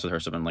been obsessed with her,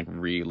 so I've been like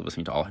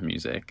re-listening to all her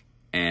music,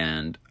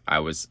 and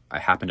I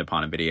happened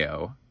upon a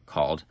video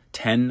called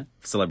 10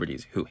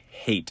 Celebrities Who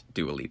Hate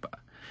Dua Lipa.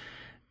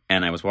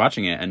 And I was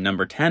watching it, and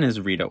number 10 is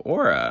Rita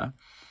Ora,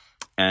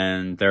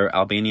 and they're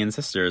Albanian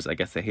sisters. I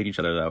guess they hate each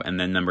other, though. And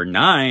then number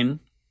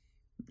 9,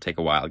 take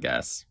a wild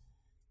guess,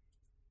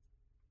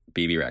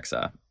 BB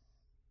Rexa.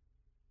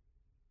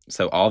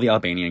 So all the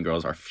Albanian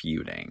girls are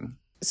feuding.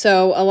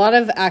 So a lot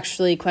of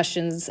actually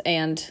questions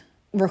and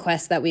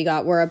requests that we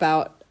got were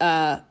about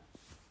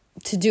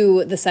to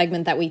do the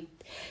segment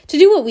to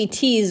do what we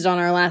teased on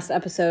our last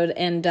episode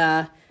and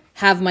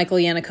have Michael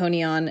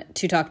Yannicone on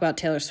to talk about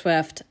Taylor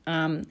Swift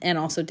and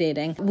also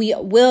dating. We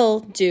will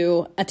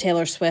do a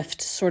Taylor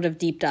Swift sort of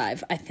deep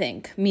dive, I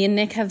think. Me and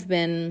Nick have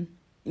been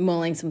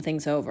mulling some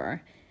things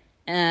over.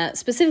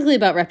 Specifically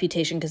about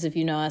Reputation, because if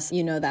you know us,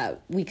 you know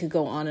that we could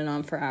go on and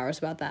on for hours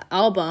about that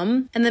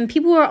album. And then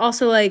people are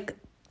also like,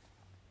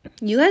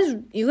 you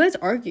guys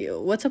argue.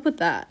 What's up with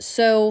that?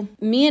 So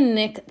me and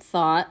Nick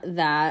thought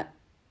that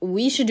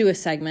we should do a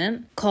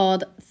segment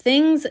called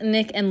Things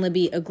Nick and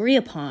Libby Agree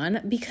Upon,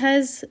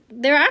 because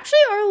there actually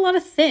are a lot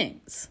of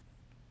things.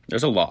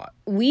 There's a lot.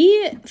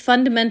 We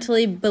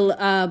fundamentally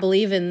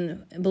believe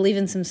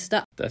in some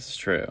stuff. That's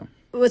true.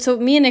 So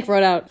me and Nick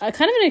wrote out a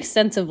kind of an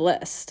extensive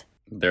list.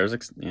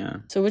 Yeah.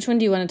 So which one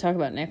do you want to talk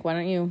about, Nick? Why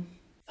don't you?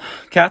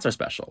 Cats are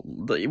special.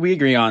 We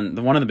agree on,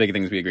 one of the big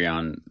things we agree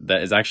on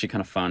that is actually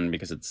kind of fun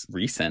because it's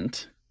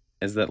recent,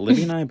 is that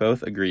Libby and I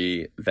both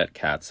agree that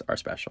cats are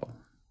special.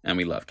 And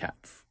we love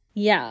cats.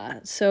 Yeah,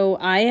 so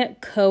I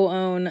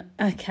co-own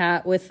a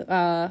cat with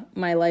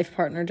my life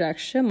partner, Jack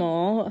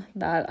Schimmel,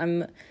 that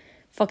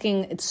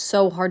it's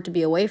so hard to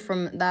be away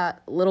from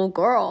that little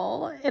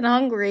girl in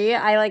Hungary.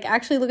 I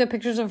actually look at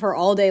pictures of her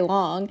all day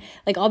long.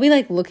 I'll be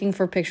looking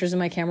for pictures in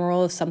my camera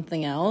roll of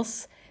something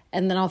else,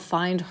 and then I'll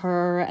find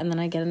her, and then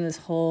I get in this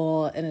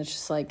hole, and it's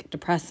just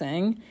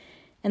depressing.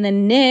 And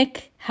then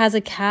Nick has a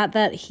cat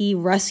that he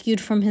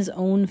rescued from his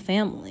own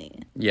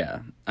family. Yeah,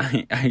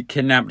 I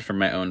kidnapped from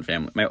my own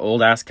family. My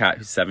old ass cat,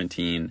 who's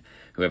 17,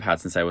 who I've had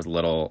since I was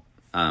little.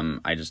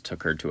 I just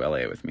took her to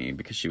LA with me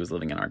because she was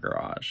living in our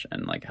garage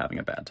and having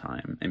a bad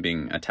time and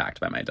being attacked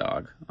by my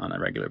dog on a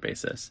regular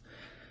basis.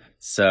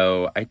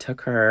 So I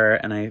took her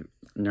and I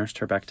nursed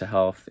her back to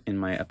health in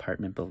my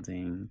apartment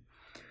building.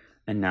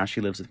 And now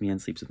she lives with me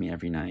and sleeps with me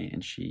every night.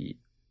 And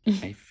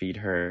I feed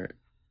her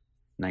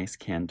nice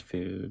canned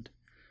food.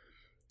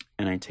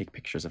 And I take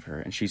pictures of her.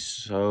 And she's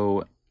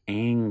so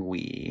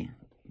angry.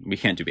 We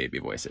can't do baby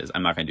voices.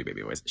 I'm not going to do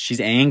baby voices.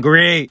 She's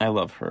angry. I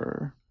love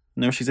her.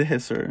 No, she's a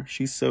hisser.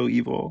 She's so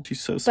evil.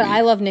 She's so sweet. But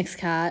I love Nick's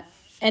cat.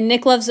 And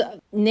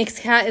Nick's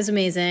cat is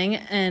amazing.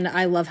 And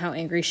I love how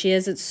angry she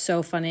is. It's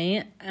so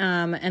funny.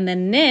 And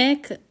then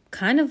Nick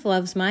kind of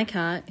loves my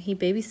cat. He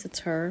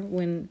babysits her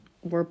when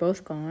we're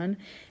both gone.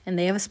 And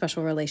they have a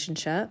special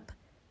relationship.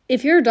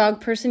 If you're a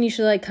dog person, you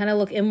should kind of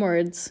look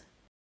inwards.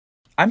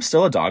 I'm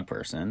still a dog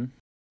person.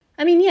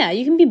 I mean, yeah,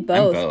 you can be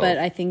both. both. But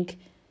I think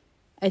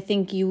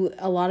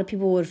a lot of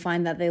people would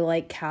find that they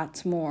like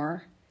cats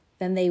more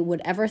than they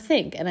would ever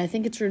think. And I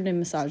think it's rooted in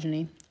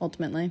misogyny,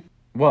 ultimately.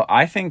 Well,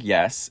 I think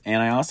yes.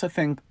 And I also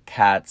think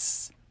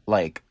cats,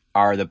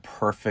 are the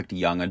perfect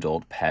young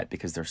adult pet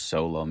because they're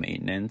so low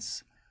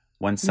maintenance.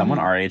 when someone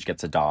our age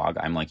gets a dog,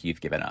 I'm like,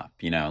 you've given up,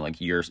 you know, like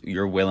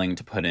you're willing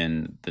to put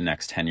in the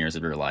next 10 years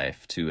of your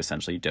life to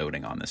essentially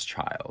doting on this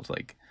child.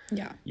 Like,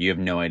 yeah, you have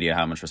no idea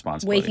how much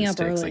responsibility waking it up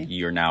takes. early. Like,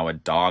 you're now a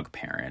dog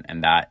parent,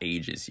 and that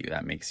ages you.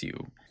 That makes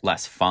you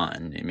less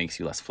fun. It makes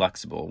you less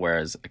flexible.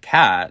 Whereas a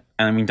cat,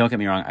 and I mean, don't get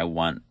me wrong, I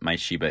want my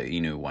Shiba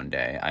Inu one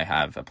day. I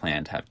have a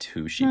plan to have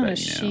 2 Shiba Not a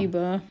Inu.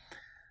 Shiba.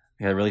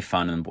 They're really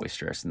fun and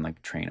boisterous and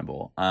like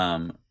trainable.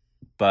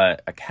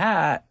 But a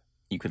cat,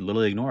 you could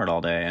literally ignore it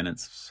all day and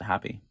it's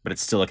happy. But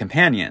it's still a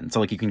companion. So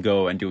like you can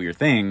go and do your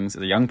things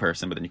as a young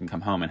person, but then you can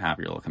come home and have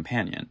your little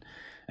companion.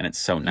 And it's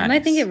so nice. And I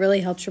think it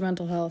really helps your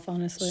mental health,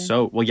 honestly.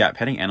 So, well, yeah,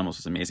 petting animals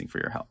is amazing for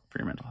your health, for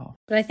your mental health.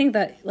 But I think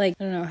that, like,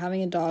 I don't know,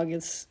 having a dog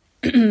is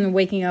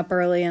waking up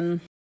early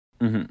and...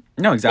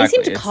 No, exactly.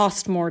 They seem to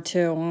cost more,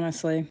 too,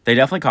 honestly. They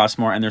definitely cost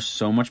more, and there's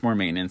so much more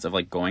maintenance of,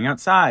 like, going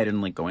outside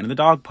and, like, going to the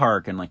dog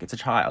park, and, like, it's a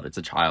child. It's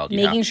a child.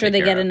 Making sure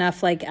they get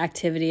enough, like,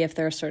 activity if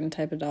they're a certain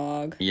type of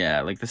dog.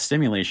 Yeah, like, the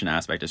stimulation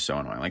aspect is so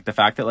annoying. Like, the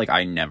fact that, like,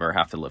 I never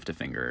have to lift a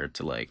finger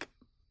to, like...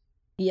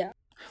 Yeah.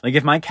 Like,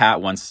 if my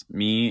cat wants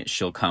me,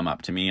 she'll come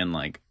up to me and,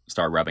 like,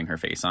 start rubbing her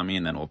face on me,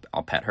 and then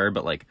I'll pet her,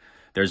 but, like,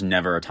 there's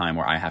never a time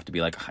where I have to be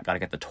like, I gotta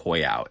get the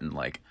toy out and,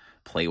 like,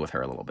 play with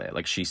her a little bit.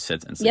 Like, she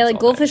sits and sleeps. Yeah, like,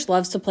 Goldfish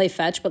loves to play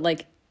fetch, but,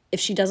 like, if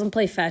she doesn't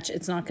play fetch,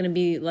 it's not going to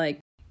be, like...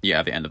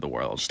 Yeah, the end of the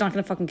world. She's not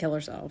going to fucking kill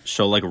herself.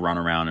 She'll, like, run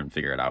around and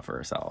figure it out for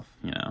herself,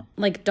 you know?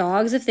 Like,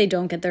 dogs, if they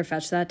don't get their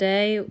fetch that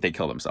day... They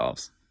kill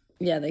themselves.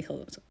 Yeah, they kill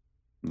themselves.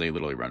 They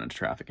literally run into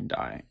traffic and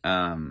die.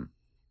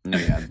 No,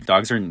 yeah,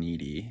 dogs are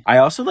needy. I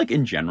also, like,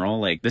 in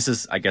general, like, this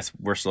is, I guess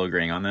we're still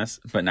agreeing on this,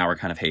 but now we're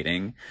kind of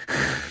hating,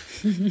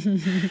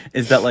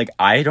 is that, like,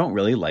 I don't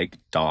really like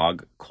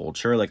dog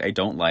culture. Like, I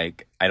don't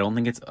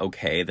think it's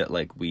okay that,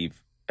 like,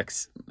 we've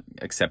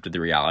accepted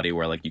the reality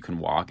where, like, you can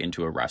walk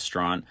into a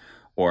restaurant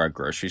or a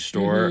grocery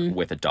store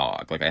with a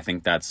dog. Like, I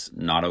think that's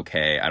not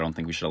okay. I don't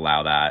think we should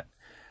allow that.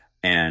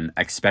 And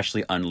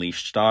especially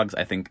unleashed dogs.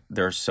 I think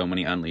there are so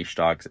many unleashed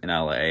dogs in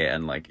LA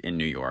and, like, in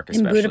New York,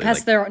 especially. In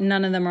Budapest,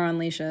 none of them are on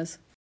leashes.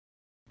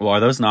 Well, are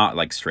those not,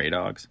 like, stray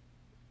dogs?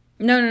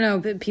 No.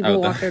 But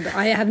people walk their...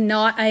 I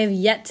have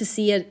yet to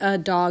see a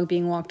dog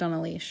being walked on a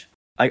leash.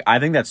 Like, I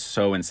think that's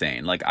so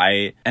insane. Like,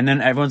 and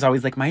then everyone's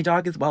always like, my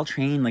dog is well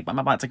trained. Like, blah,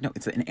 blah, blah. It's like, no,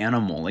 it's an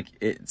animal. Like,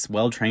 it's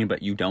well trained,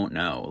 but you don't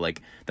know.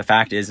 Like, the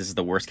fact is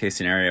the worst case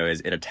scenario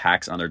is it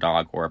attacks another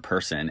dog or a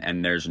person,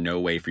 and there's no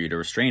way for you to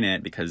restrain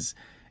it because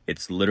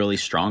it's literally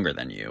stronger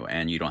than you,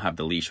 and you don't have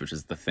the leash, which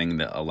is the thing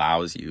that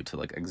allows you to,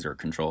 like, exert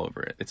control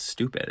over it. It's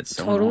stupid. It's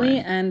so totally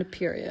annoying. And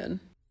period.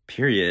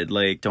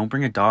 Like, don't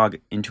bring a dog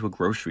into a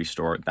grocery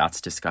store.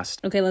 That's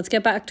disgusting. Okay, let's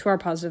get back to our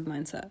positive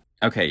mindset.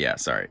 Okay, yeah,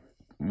 sorry.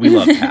 We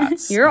love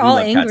cats. You're all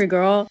angry,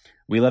 girl.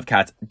 We love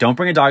cats. Don't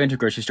bring a dog into a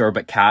grocery store,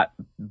 but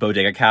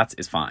bodega cats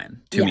is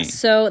fine to me.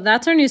 So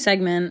that's our new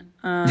segment,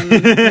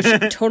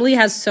 which totally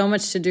has so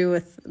much to do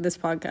with this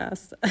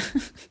podcast.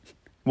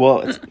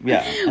 Well,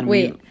 yeah.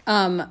 Wait,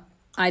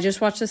 I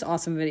just watched this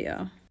awesome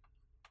video.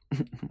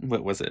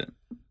 What was it?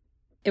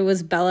 It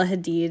was Bella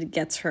Hadid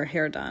gets her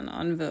hair done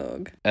on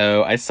Vogue.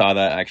 Oh, I saw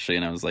that actually,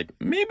 and I was like,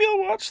 maybe I'll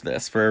watch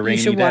this for a rainy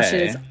day. You should watch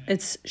it.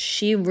 It's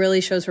she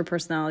really shows her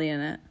personality in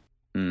it.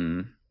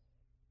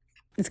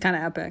 It's kind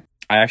of epic.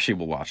 I actually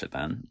will watch it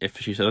then. If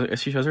she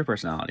shows her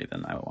personality,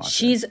 then I will watch it.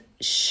 She's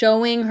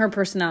showing her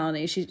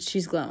personality.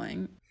 She's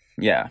glowing.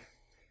 Yeah.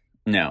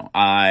 No,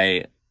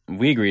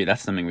 we agree.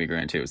 That's something we agree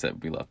on too, is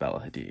that we love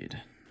Bella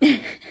Hadid.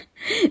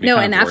 No,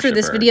 and after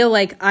this video,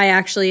 like,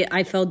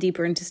 I fell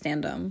deeper into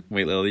stand-up.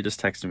 Wait, Lily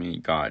just texted me,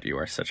 God, you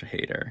are such a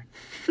hater.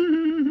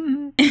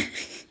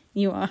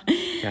 You are.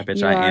 Yeah,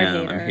 bitch, I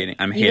am.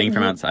 I'm hating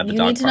from outside the dog park.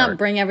 You need to not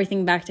bring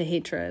everything back to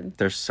hatred.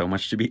 There's so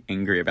much to be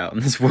angry about in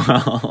this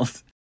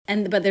world.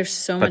 But there's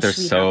so much to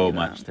be happy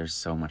about. There's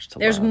so much to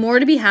love. There's more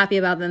to be happy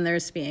about than there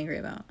is to be angry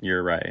about.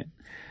 You're right.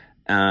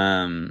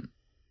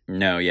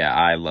 No, yeah,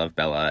 I love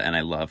Bella, and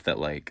I love that,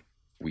 like,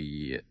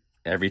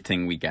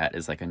 everything we get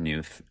is, like, a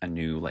new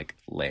like,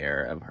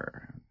 layer of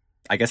her.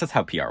 I guess that's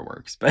how PR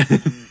works, but...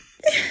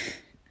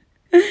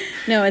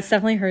 No, it's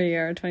definitely her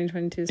year,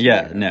 2022.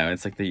 Yeah, no,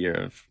 it's, like, the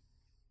year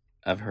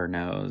of her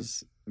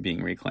nose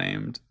being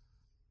reclaimed.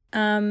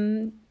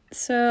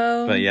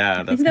 So... But,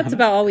 yeah, I think that's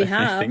about all we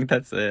have. I think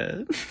that's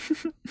it.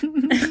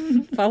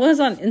 Follow us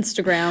on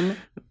Instagram.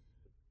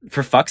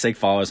 For fuck's sake,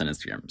 follow us on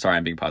Instagram. Sorry,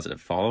 I'm being positive.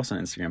 Follow us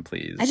on Instagram,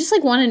 please. I just,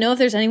 like, want to know if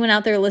there's anyone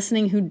out there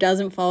listening who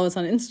doesn't follow us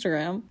on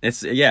Instagram.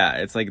 It's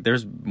like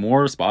there's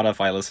more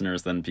Spotify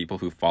listeners than people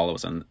who follow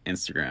us on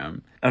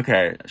Instagram.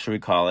 Okay, should we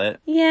call it?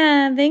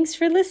 Yeah, thanks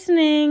for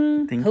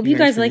listening. Hope you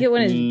guys like it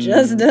when it's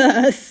just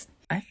us.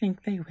 I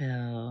think they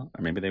will.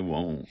 Or maybe they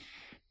won't.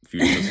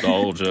 Future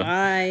nostalgia.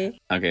 Bye.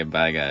 Okay,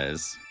 bye,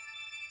 guys.